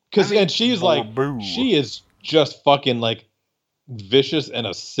 And she's like, she is just fucking like vicious and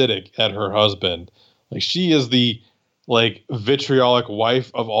acidic at her husband. Like she is the like vitriolic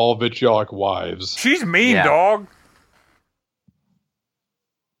wife of all vitriolic wives. She's mean, dog.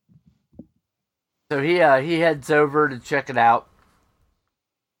 So he heads over to check it out.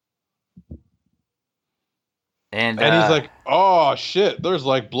 And he's like, oh shit, there's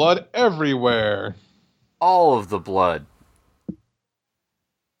like blood everywhere. All of the blood.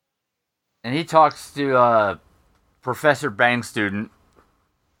 And he talks to Professor Bang Student,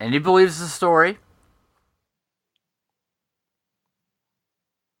 and he believes the story.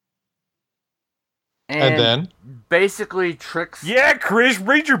 And then? Basically tricks... Yeah, Chris,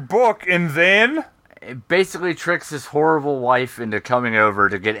 read your book, and then? It basically tricks his horrible wife into coming over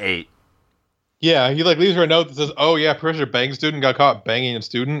to get 8. Yeah, he like leaves her a note that says, "Oh yeah, Professor Bang Student got caught banging a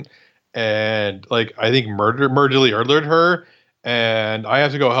student, and like I think murderly murdered her, and I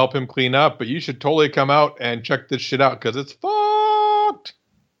have to go help him clean up. But you should totally come out and check this shit out because it's fucked.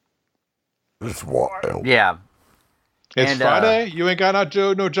 It's wild. Yeah, it's Friday. You ain't got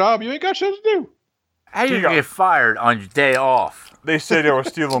no job. You ain't got shit to do. How do you get fired on your day off? They said they were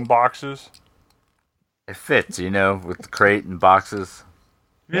stealing boxes. It fits, with the crate and boxes.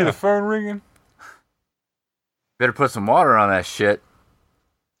 You hear the phone ringing? Better put some water on that shit.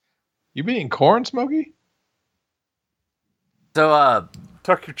 You been eating corn, Smokey? So,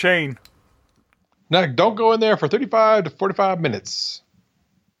 tuck your chain. Now, don't go in there for 35 to 45 minutes.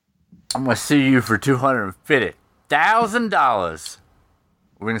 I'm going to sue you for $250,000.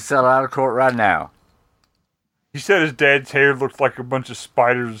 We're going to settle out of court right now. He said his dad's hair looked like a bunch of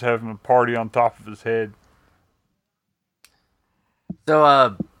spiders having a party on top of his head.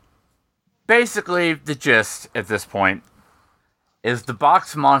 So, basically, the gist at this point is the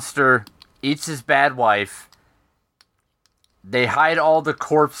box monster eats his bad wife. They hide all the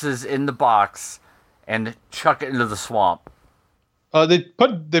corpses in the box and chuck it into the swamp. Don't they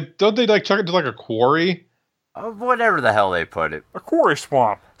like chuck it to like a quarry? Whatever the hell they put it. A quarry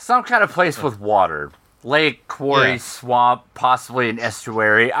swamp. Some kind of place with water. Lake, quarry, swamp, possibly an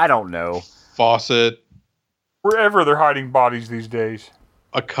estuary. I don't know. Faucet. Wherever they're hiding bodies these days.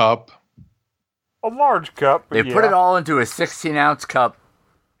 A cup. A large cup. They put it all into a 16-ounce cup.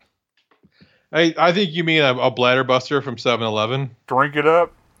 I think you mean a bladder buster from 7-Eleven. Drink it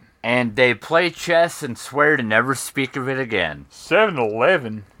up. And they play chess and swear to never speak of it again.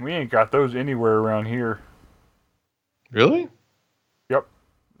 7-Eleven? We ain't got those anywhere around here. Really? Yep.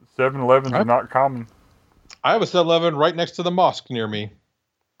 7-Elevens are not common. I have a 7-Eleven right next to the mosque near me.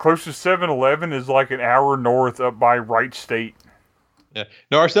 Closest 7-Eleven is like an hour north up by Wright State. Yeah.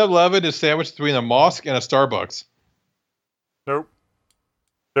 No, our 7-Eleven is sandwiched between a mosque and a Starbucks. Nope.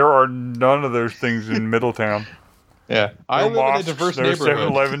 There are none of those things in Middletown. Yeah. I live in a diverse neighborhood.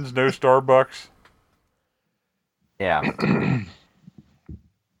 No 7-Elevens, no Starbucks. Yeah.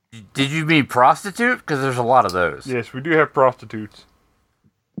 Did you mean prostitute? Because there's a lot of those. Yes, we do have prostitutes.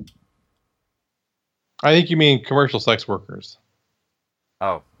 I think you mean commercial sex workers.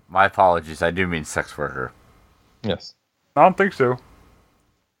 Oh, my apologies. I do mean sex worker. Yes. I don't think so.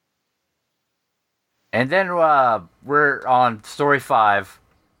 And then we're on story 5.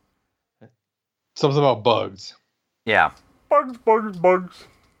 Something about bugs. Yeah. Bugs.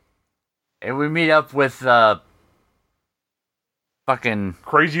 And we meet up with fucking...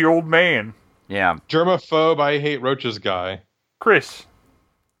 crazy old man. Yeah. Germaphobe, I hate roaches guy. Chris.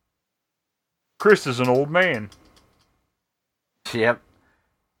 Chris is an old man. Yep.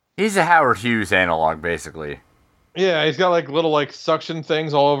 He's a Howard Hughes analog, basically. Yeah, he's got like little like suction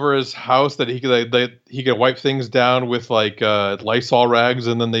things all over his house that he could wipe things down with like Lysol rags,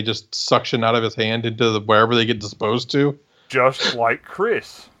 and then they just suction out of his hand into wherever they get disposed to. Just like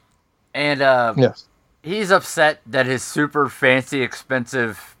Chris. And yes, he's upset that his super fancy,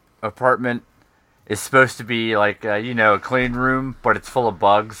 expensive apartment is supposed to be like a clean room, but it's full of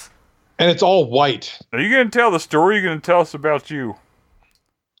bugs. And it's all white. Are you going to tell the story? Or are you going to tell us about you?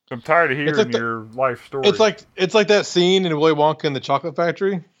 I'm tired of hearing your life story. It's like that scene in Willy Wonka in the Chocolate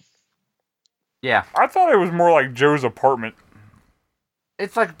Factory. Yeah. I thought it was more like Joe's apartment.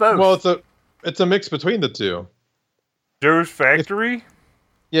 It's like both. Well, it's a mix between the two. Joe's Factory?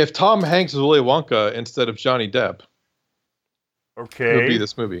 If Tom Hanks is Willy Wonka instead of Johnny Depp. Okay. It'll be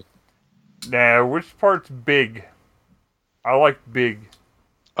this movie. Now, which part's big? I like big.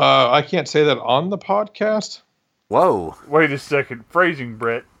 I can't say that on the podcast. Whoa. Wait a second. Phrasing,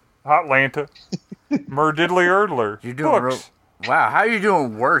 Brett. Hotlanta. Murdiddly Erdler. You're doing wow, how are you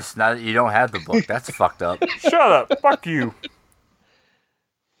doing worse now that you don't have the book? That's fucked up. Shut up. Fuck you.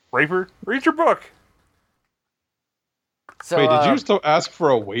 Raper, read your book. So, wait, did you still ask for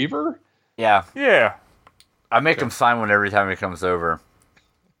a waiver? Yeah. Yeah. I make him sign one every time he comes over.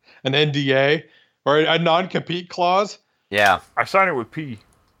 An NDA? Or a non-compete clause? Yeah. I sign it with P.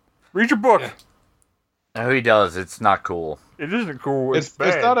 Read your book. Yeah. No, he does. It's not cool. It isn't cool. It's bad.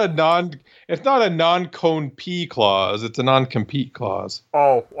 It's not a non-compete clause. It's a non-compete clause.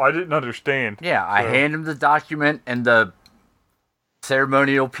 Oh, I didn't understand. Yeah, I hand him the document and the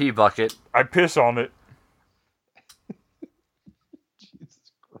ceremonial pee bucket. I piss on it. Jesus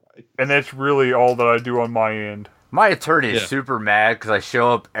Christ. And that's really all that I do on my end. My attorney is super mad because I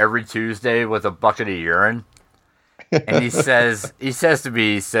show up every Tuesday with a bucket of urine. And he says to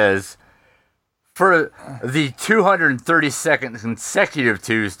me, for the 232nd consecutive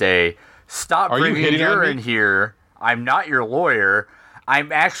Tuesday, stop bringing urine here. I'm not your lawyer.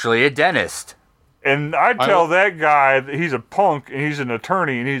 I'm actually a dentist. And I tell that guy that he's a punk, and he's an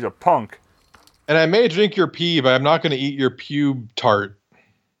attorney, and he's a punk. And I may drink your pee, but I'm not going to eat your pube tart.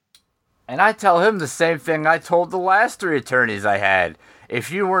 And I tell him the same thing I told the last 3 attorneys I had.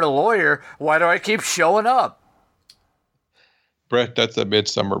 If you weren't a lawyer, why do I keep showing up? Brett, that's a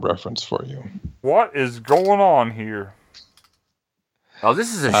Midsummer reference for you. What is going on here? Oh,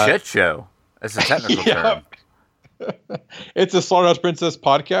 this is a shit show. That's a technical term. It's a Slaughterhouse Princess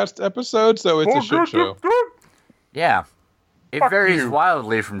podcast episode, so it's a shit show. Yeah. It varies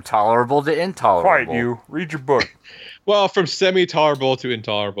wildly from tolerable to intolerable. Quiet you. Read your book. Well, from semi-tolerable to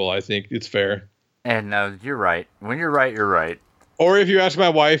intolerable, I think it's fair. And no, you're right. When you're right, you're right. Or if you ask my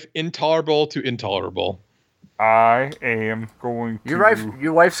wife, intolerable to intolerable. I am going to...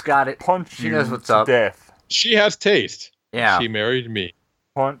 Your wife's got it. Punch she you knows what's to up. death. She has taste. Yeah. She married me.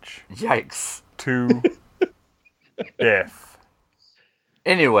 Punch. Yikes. To death.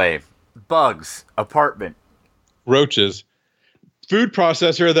 Anyway, bugs, apartment. Roaches. Food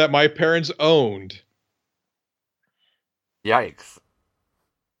processor that my parents owned. Yikes.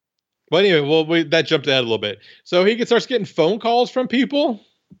 Well, anyway, that jumped ahead a little bit. So he starts getting phone calls from people.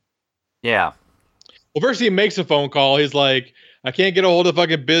 Yeah. Well, first he makes a phone call. He's like, I can't get a hold of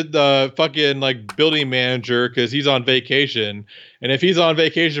building manager because he's on vacation. And if he's on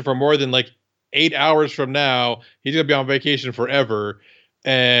vacation for more than 8 hours from now, he's going to be on vacation forever.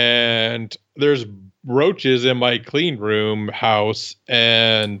 And there's roaches in my clean room house.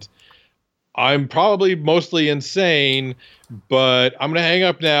 And I'm probably mostly insane, but I'm going to hang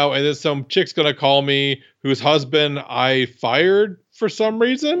up now. And then some chick's going to call me whose husband I fired for some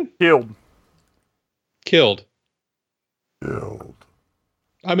reason. Killed.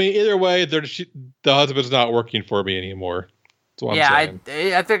 I mean, either way, the husband's not working for me anymore. That's what I'm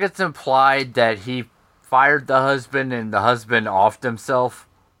saying. I think it's implied that he fired the husband and the husband offed himself.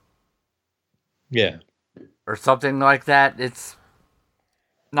 Yeah. Or something like that. It's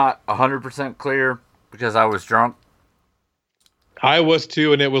not 100% clear because I was drunk. I was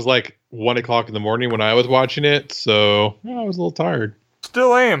too, and it was 1 o'clock in the morning when I was watching it, so I was a little tired.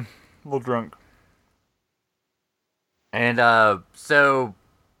 Still am. A little drunk. And so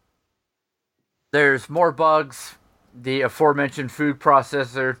there's more bugs. The aforementioned food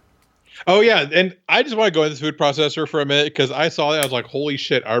processor. Oh yeah, and I just want to go into this food processor for a minute because I saw it. I was like, "Holy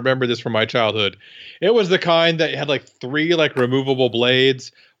shit!" I remember this from my childhood. It was the kind that had 3 removable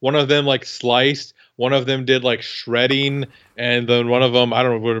blades. One of them sliced. One of them did shredding, and then one of them I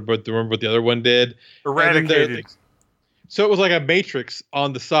don't remember what the other one did. Eradicated. So it was like a matrix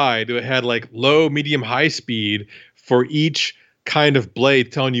on the side. It had low, medium, high speed for each kind of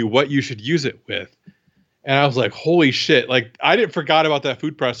blade, telling you what you should use it with. And I was like, holy shit. I didn't forgot about that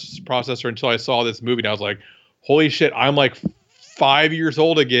food processor until I saw this movie. And I was like, holy shit, I'm 5 years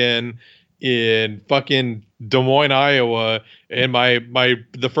old again in fucking Des Moines, Iowa, in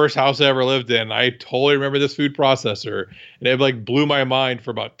the first house I ever lived in. I totally remember this food processor. And it blew my mind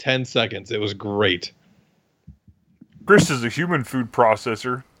for about 10 seconds. It was great. Chris is a human food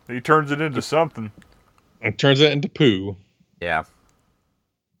processor. He turns it into something. It turns it into poo. Yeah.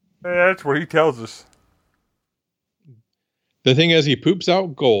 That's what he tells us. The thing is, he poops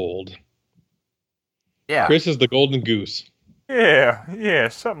out gold. Yeah. Chris is the golden goose. Yeah,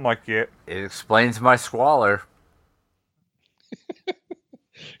 something like that. It explains my squalor.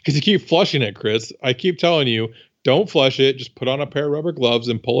 Because you keep flushing it, Chris. I keep telling you, don't flush it. Just put on a pair of rubber gloves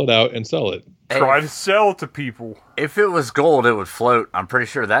and pull it out and sell it. try to sell it to people. If it was gold, it would float. I'm pretty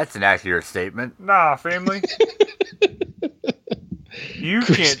sure that's an accurate statement. Nah, family. You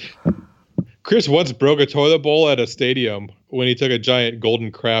can't. Chris once broke a toilet bowl at a stadium when he took a giant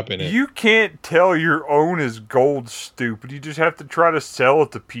golden crap in it. You can't tell your own is gold, stupid. You just have to try to sell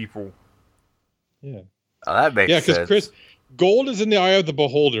it to people. Yeah. Oh, that makes sense. Yeah, because Chris, gold is in the eye of the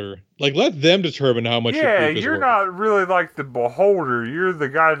beholder. Like, let them determine how much your poop is you're worth. not really like the beholder. You're the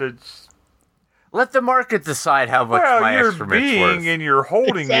guy that's... Let the market decide how much my excrement's worth. Well, you're being and you're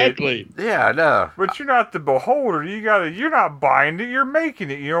holding it. Yeah, I know. But you're not the beholder. You're not buying it. You're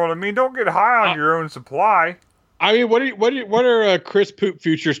making it. You know what I mean? Don't get high on your own supply. I mean, what are Chris poop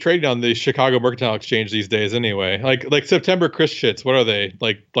futures trading on the Chicago Mercantile Exchange these days? Anyway, like September Chris shits. What are they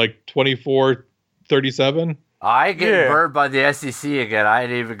like 24.37? I get burned by the SEC again. I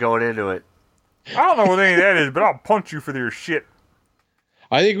ain't even going into it. I don't know what any of that is, but I'll punch you for your shit.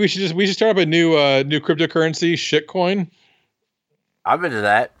 I think we should start up a new cryptocurrency, shitcoin. I'm into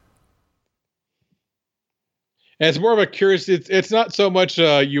that. And it's more of a curious. It's not so much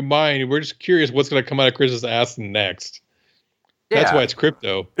you mine. We're just curious what's going to come out of Chris's ass next. Yeah. That's why it's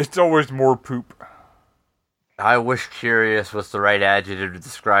crypto. It's always more poop. I wish curious was the right adjective to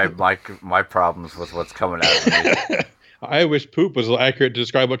describe my problems with what's coming out of me. I wish poop was accurate to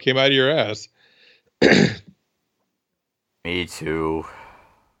describe what came out of your ass. Me too.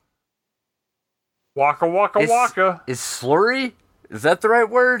 Waka waka waka. Is slurry? Is that the right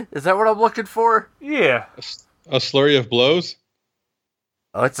word? Is that what I'm looking for? Yeah. A slurry of blows?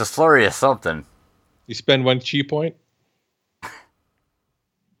 Oh, it's a slurry of something. You spend 1 chi point?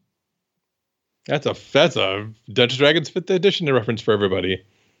 That's a Dungeons & Dragons 5th edition reference for everybody.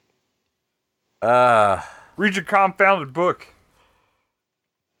 Read your confounded book.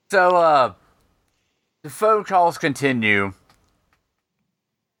 So, the phone calls continue.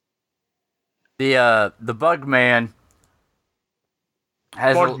 The bug man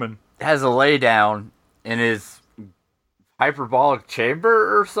has a lay down in his hyperbolic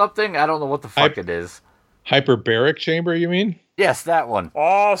chamber or something. I don't know what the fuck it is. Hyperbaric chamber, you mean? Yes, that one.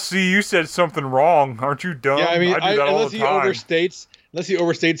 Oh, see, you said something wrong. Aren't you dumb? Yeah, I mean, I do that all the time. Unless he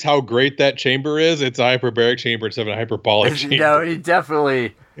overstates how great that chamber is, it's a hyperbaric chamber instead of a hyperbolic chamber. No, he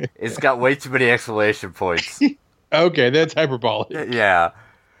definitely... It's got way too many exclamation points. Okay, that's hyperbolic. Yeah.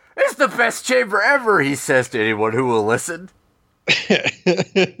 It's the best chamber ever, he says to anyone who will listen.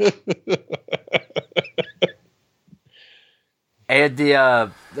 And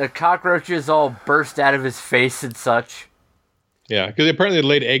the cockroaches all burst out of his face and such. Yeah, because apparently they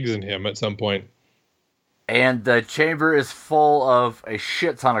laid eggs in him at some point. And the chamber is full of a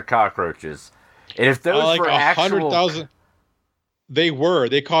shit ton of cockroaches. And if those were 100,000...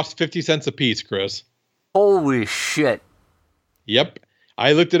 They cost 50 cents a piece, Chris. Holy shit. Yep.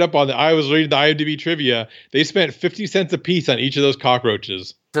 I looked it up I was reading the IMDb trivia. They spent 50 cents a piece on each of those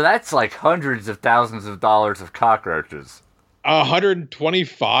cockroaches. So that's like hundreds of thousands of dollars of cockroaches.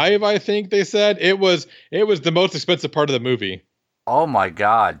 125, I think they said. It was the most expensive part of the movie. Oh my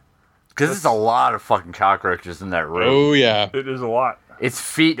god. Because there's a lot of fucking cockroaches in that room. Oh yeah. It is a lot. It's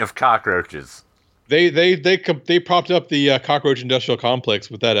feet of cockroaches. They propped up the cockroach industrial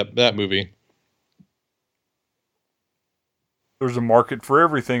complex with that movie. There's a market for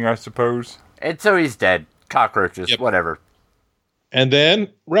everything, I suppose. And so he's dead. Cockroaches, whatever. And then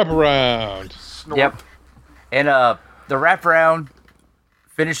wraparound. Snort. Yep. And the wraparound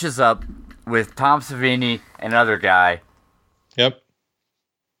finishes up with Tom Savini and another guy. Yep.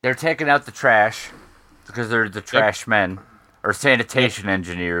 They're taking out the trash because they're the trash men or sanitation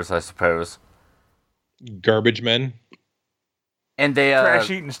engineers, I suppose. Garbage men. And they trash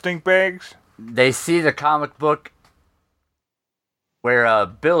eating stink bags. They see the comic book where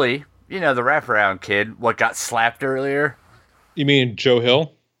Billy, the wraparound kid, what got slapped earlier. You mean Joe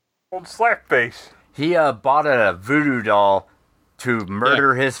Hill? Old slap face. He bought a voodoo doll to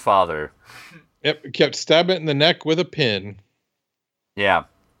murder his father. Yep, kept stabbing it in the neck with a pin. Yeah.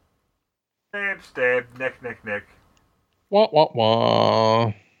 Stab, neck. Wah, wah,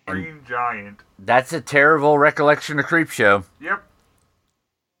 wah. Green giant. That's a terrible recollection of Creepshow. Yep.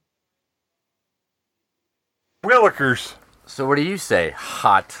 Willikers. So what do you say,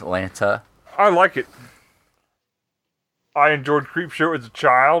 Hot Lanta? I like it. I enjoyed Creepshow as a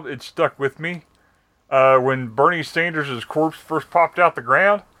child. It stuck with me. When Bernie Sanders' corpse first popped out the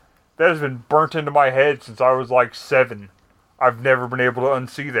ground, that has been burnt into my head since I was like 7. I've never been able to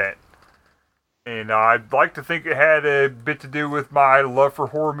unsee that. And I'd like to think it had a bit to do with my love for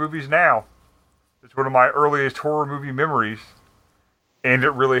horror movies now. It's one of my earliest horror movie memories. And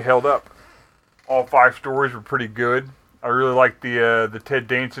it really held up. All 5 stories were pretty good. I really liked the Ted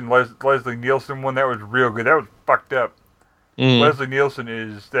Danson, Leslie Nielsen one. That was real good. That was fucked up. Leslie Nielsen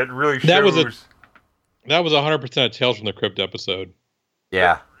that really shows. That was 100% a Tales from the Crypt episode.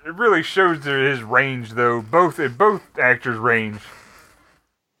 Yeah. It really shows his range, though. Both actors' range.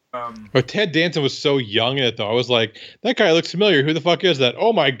 But Ted Danson was so young in it, though. I was like, that guy looks familiar. Who the fuck is that?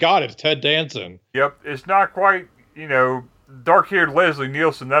 Oh my god, it's Ted Danson. Yep, it's not quite, dark-haired Leslie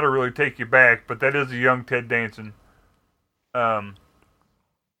Nielsen. That'll really take you back, but that is a young Ted Danson. Nope,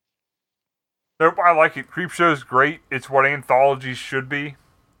 I like it. Creepshow's great. It's what anthologies should be.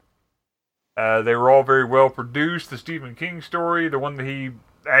 They were all very well produced. The Stephen King story, the one that he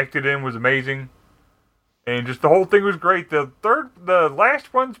acted in, was amazing. And just the whole thing was great. The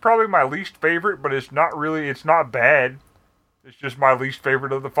last one's probably my least favorite, but it's not bad. It's just my least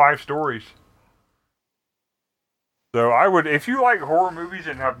favorite of the 5 stories. So if you like horror movies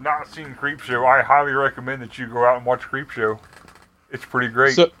and have not seen Creepshow, I highly recommend that you go out and watch Creepshow. It's pretty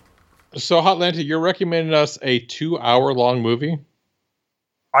great. So Hotlanta, you're recommending us a 2-hour-long movie?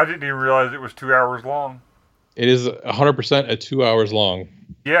 I didn't even realize it was 2 hours long. It is 100% a 2 hours long.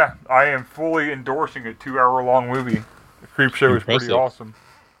 Yeah, I am fully endorsing a 2-hour-long movie. The Creepshow is pretty awesome.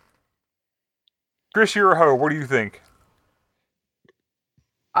 Chris, you're a hoe. What do you think?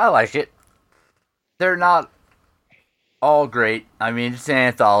 I like it. They're not all great. I mean, it's an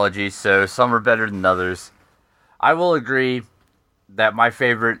anthology, so some are better than others. I will agree that my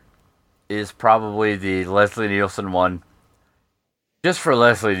favorite is probably the Leslie Nielsen one. Just for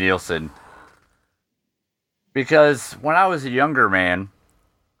Leslie Nielsen. Because when I was a younger man,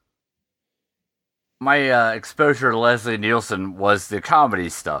 my exposure to Leslie Nielsen was the comedy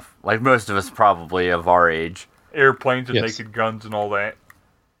stuff. Like most of us probably of our age. Airplanes and Naked Guns and all that.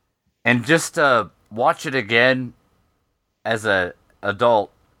 And just to watch it again as a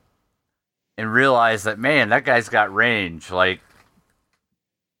adult and realize that, man, that guy's got range. Like,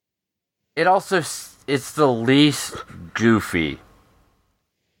 it's the least goofy.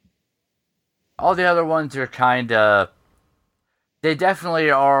 All the other ones are they definitely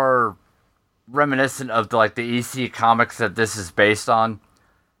are reminiscent of the EC comics that this is based on.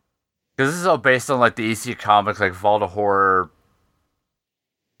 Because this is all based on the EC comics, like Vault of Horror,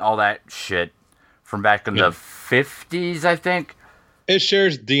 all that shit from back in the 50s, I think. It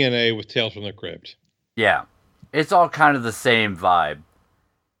shares DNA with Tales from the Crypt. Yeah. It's all kind of the same vibe.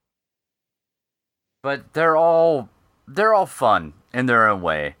 But they're all fun in their own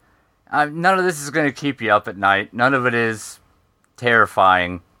way. None of this is going to keep you up at night. None of it is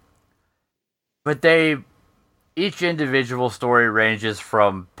terrifying. But each individual story ranges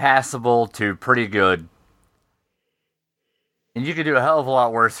from passable to pretty good. And you could do a hell of a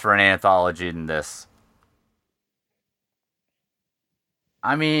lot worse for an anthology than this.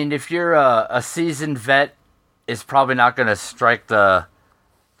 I mean, if you're a seasoned vet, it's probably not going to strike the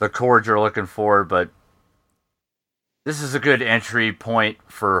chord you're looking for, but this is a good entry point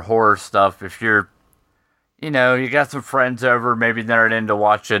for horror stuff. If you're, you got some friends over, maybe they're not into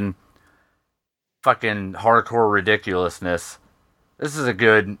watching fucking hardcore ridiculousness. This is a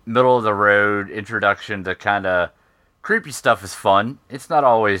good middle-of-the-road introduction to kind of creepy stuff is fun. It's not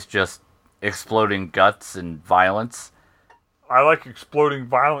always just exploding guts and violence. I like exploding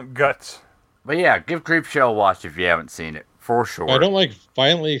violent guts. But yeah, give Creepshow a watch if you haven't seen it, for sure. I don't like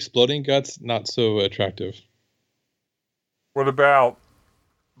violently exploding guts, not so attractive. What about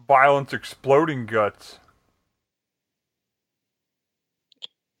violence exploding guts?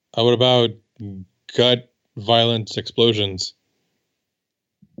 What about gut violence explosions?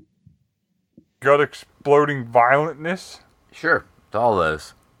 Gut exploding violentness? Sure, to all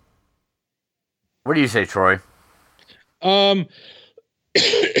those. What do you say, Troy? Well,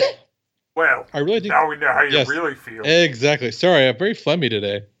 I really think, now we know how you really feel. Exactly. Sorry, I'm very phlegmy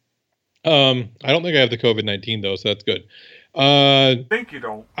today. I don't think I have the COVID-19 though, so that's good. I think you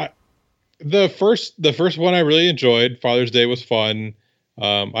don't. The first one I really enjoyed. Father's Day was fun.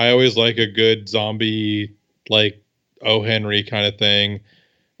 I always like a good zombie, like O. Henry kind of thing.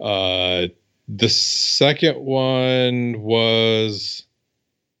 The second one was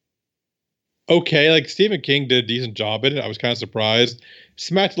okay. Like Stephen King did a decent job in it. I was kind of surprised.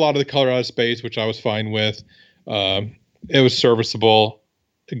 Smacked a lot of the color out of space, which I was fine with. It was serviceable,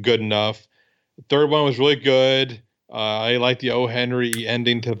 good enough. The third one was really good. I like the O. Henry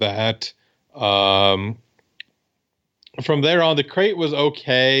ending to that. From there on, the crate was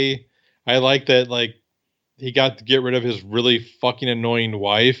okay. I like that, like, he got to get rid of his really fucking annoying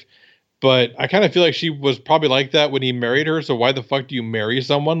wife. But I kind of feel like she was probably like that when he married her. So why the fuck do you marry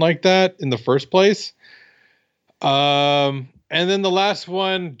someone like that in the first place? And And then the last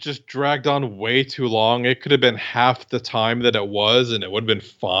one just dragged on way too long. It could have been half the time that it was, and it would have been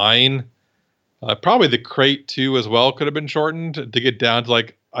fine. Probably the Crate 2 as well could have been shortened to get down to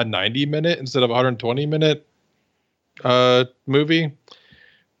like a 90-minute instead of 120-minute movie.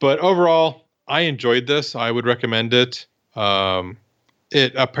 But overall, I enjoyed this. I would recommend it.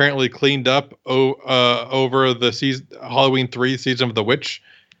 It apparently cleaned up over the Halloween 3 season of The Witch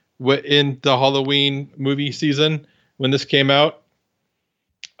in the Halloween movie season when this came out.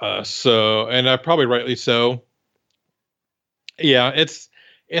 And probably rightly so. Yeah, it's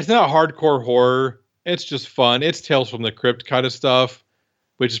not hardcore horror. It's just fun. It's Tales from the Crypt kind of stuff,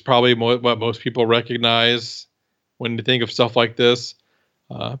 which is probably what most people recognize when they think of stuff like this.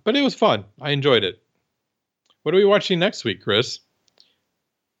 But it was fun. I enjoyed it. What are we watching next week, Chris?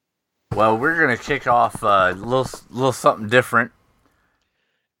 Well, we're going to kick off a little something different.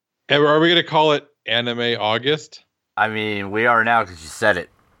 And are we going to call it Anime August? I mean, we are now because you said it.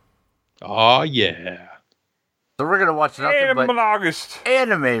 Oh, yeah. So we're going to watch nothing but August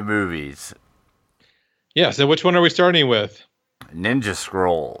anime movies. Yeah, so which one are we starting with? Ninja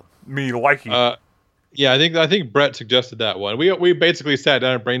Scroll. Me liking. Yeah, I think Brett suggested that one. We basically sat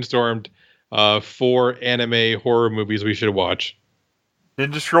down and brainstormed 4 anime horror movies we should watch.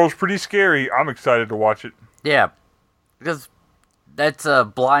 Ninja Scroll's pretty scary. I'm excited to watch it. Yeah, because that's a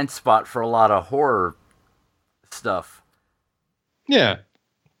blind spot for a lot of horror stuff. Yeah,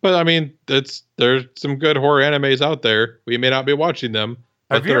 but I mean, there's some good horror animes out there. We may not be watching them,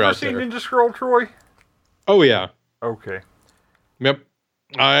 but Have you they're ever out seen there. Ninja Scroll, Troy? Oh yeah. Okay. Yep.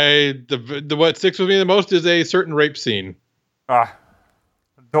 What sticks with me the most is a certain rape scene.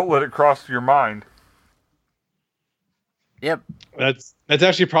 Don't let it cross your mind. Yep. That's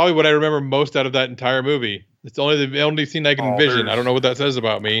actually probably what I remember most out of that entire movie. It's the only scene I can envision. I don't know what that says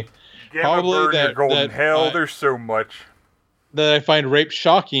about me. Probably that golden hell. There's so much that I find rape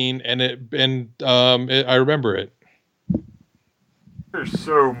shocking, and I remember it. There's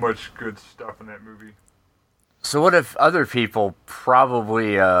so much good stuff in that movie. So what if other people,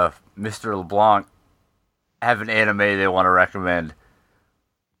 probably Mr. LeBlanc, have an anime they want to recommend?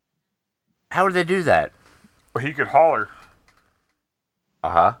 How would they do that? Well, he could holler.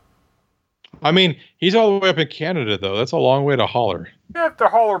 Uh-huh. I mean, he's all the way up in Canada, though. That's a long way to holler. You have to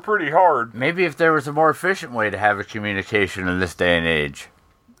holler pretty hard. Maybe if there was a more efficient way to have a communication in this day and age.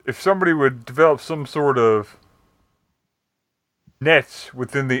 If somebody would develop some sort of nets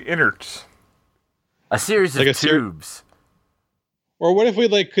within the innards. A series of tubes. Or what if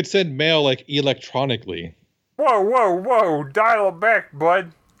we could send mail electronically? Whoa. Dial it back,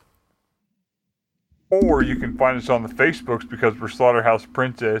 bud. Or you can find us on the Facebooks because we're Slaughterhouse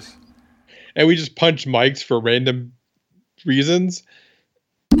Princess. And we just punch mics for random reasons.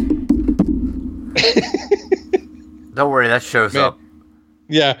 Don't worry, that shows up.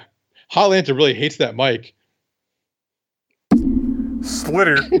 Yeah. Hollanta really hates that mic.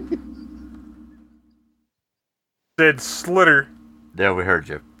 Slitter. Said Slitter. There, we heard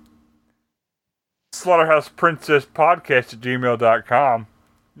you. Slaughterhouse Princess Podcast at gmail.com.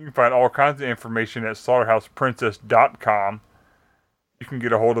 You can find all kinds of information at slaughterhouseprincess.com. You can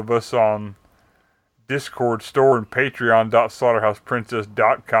get a hold of us on Discord store and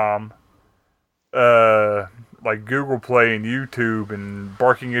patreon.slaughterhouseprincess.com. Like Google Play and YouTube and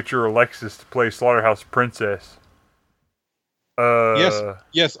barking at your Alexis to play Slaughterhouse Princess.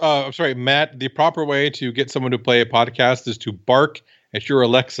 Yes. I'm sorry, Matt. The proper way to get someone to play a podcast is to bark at your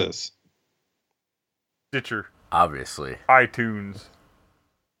Alexis. Stitcher. Obviously. iTunes.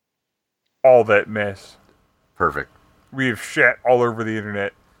 All that mess. Perfect. We have shat all over the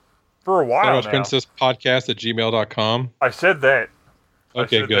internet for a while now. Princess Podcast at gmail.com. I said that.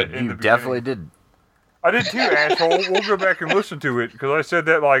 Okay, good. You definitely did. I did too, asshole. We'll go back and listen to it because I said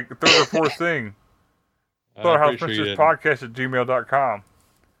that like third or fourth thing. Slaughterhouse Princess Podcast at gmail.com.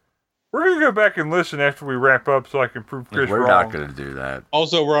 We're going to go back and listen after we wrap up so I can prove Chris wrong. We're not going to do that.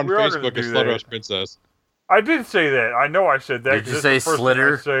 Also, we're on Facebook at Slaughterhouse Princess. I did say that. I know I said that. Did you say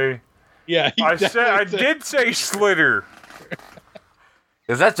Slitter? Yeah, I did say Slitter.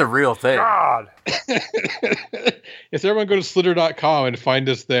 Because that's a real thing. God. If everyone go to Slitter.com and find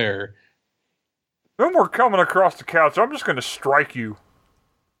us there. No more coming across the couch. I'm just going to strike you.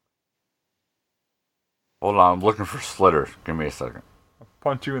 Hold on, I'm looking for Slitter. Give me a second. I'll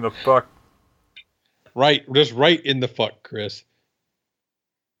punch you in the fuck. Right, just right in the fuck, Chris.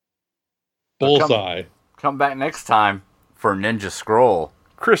 Bullseye. Come back next time for Ninja Scroll.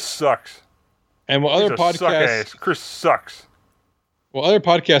 Chris sucks. And while other podcasts, Chris sucks. While other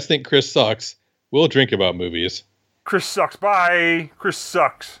podcasts think Chris sucks, we'll drink about movies. Chris sucks. Bye. Chris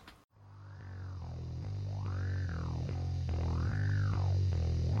sucks.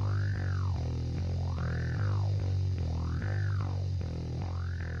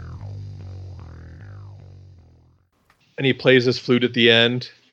 and he plays his flute at the end.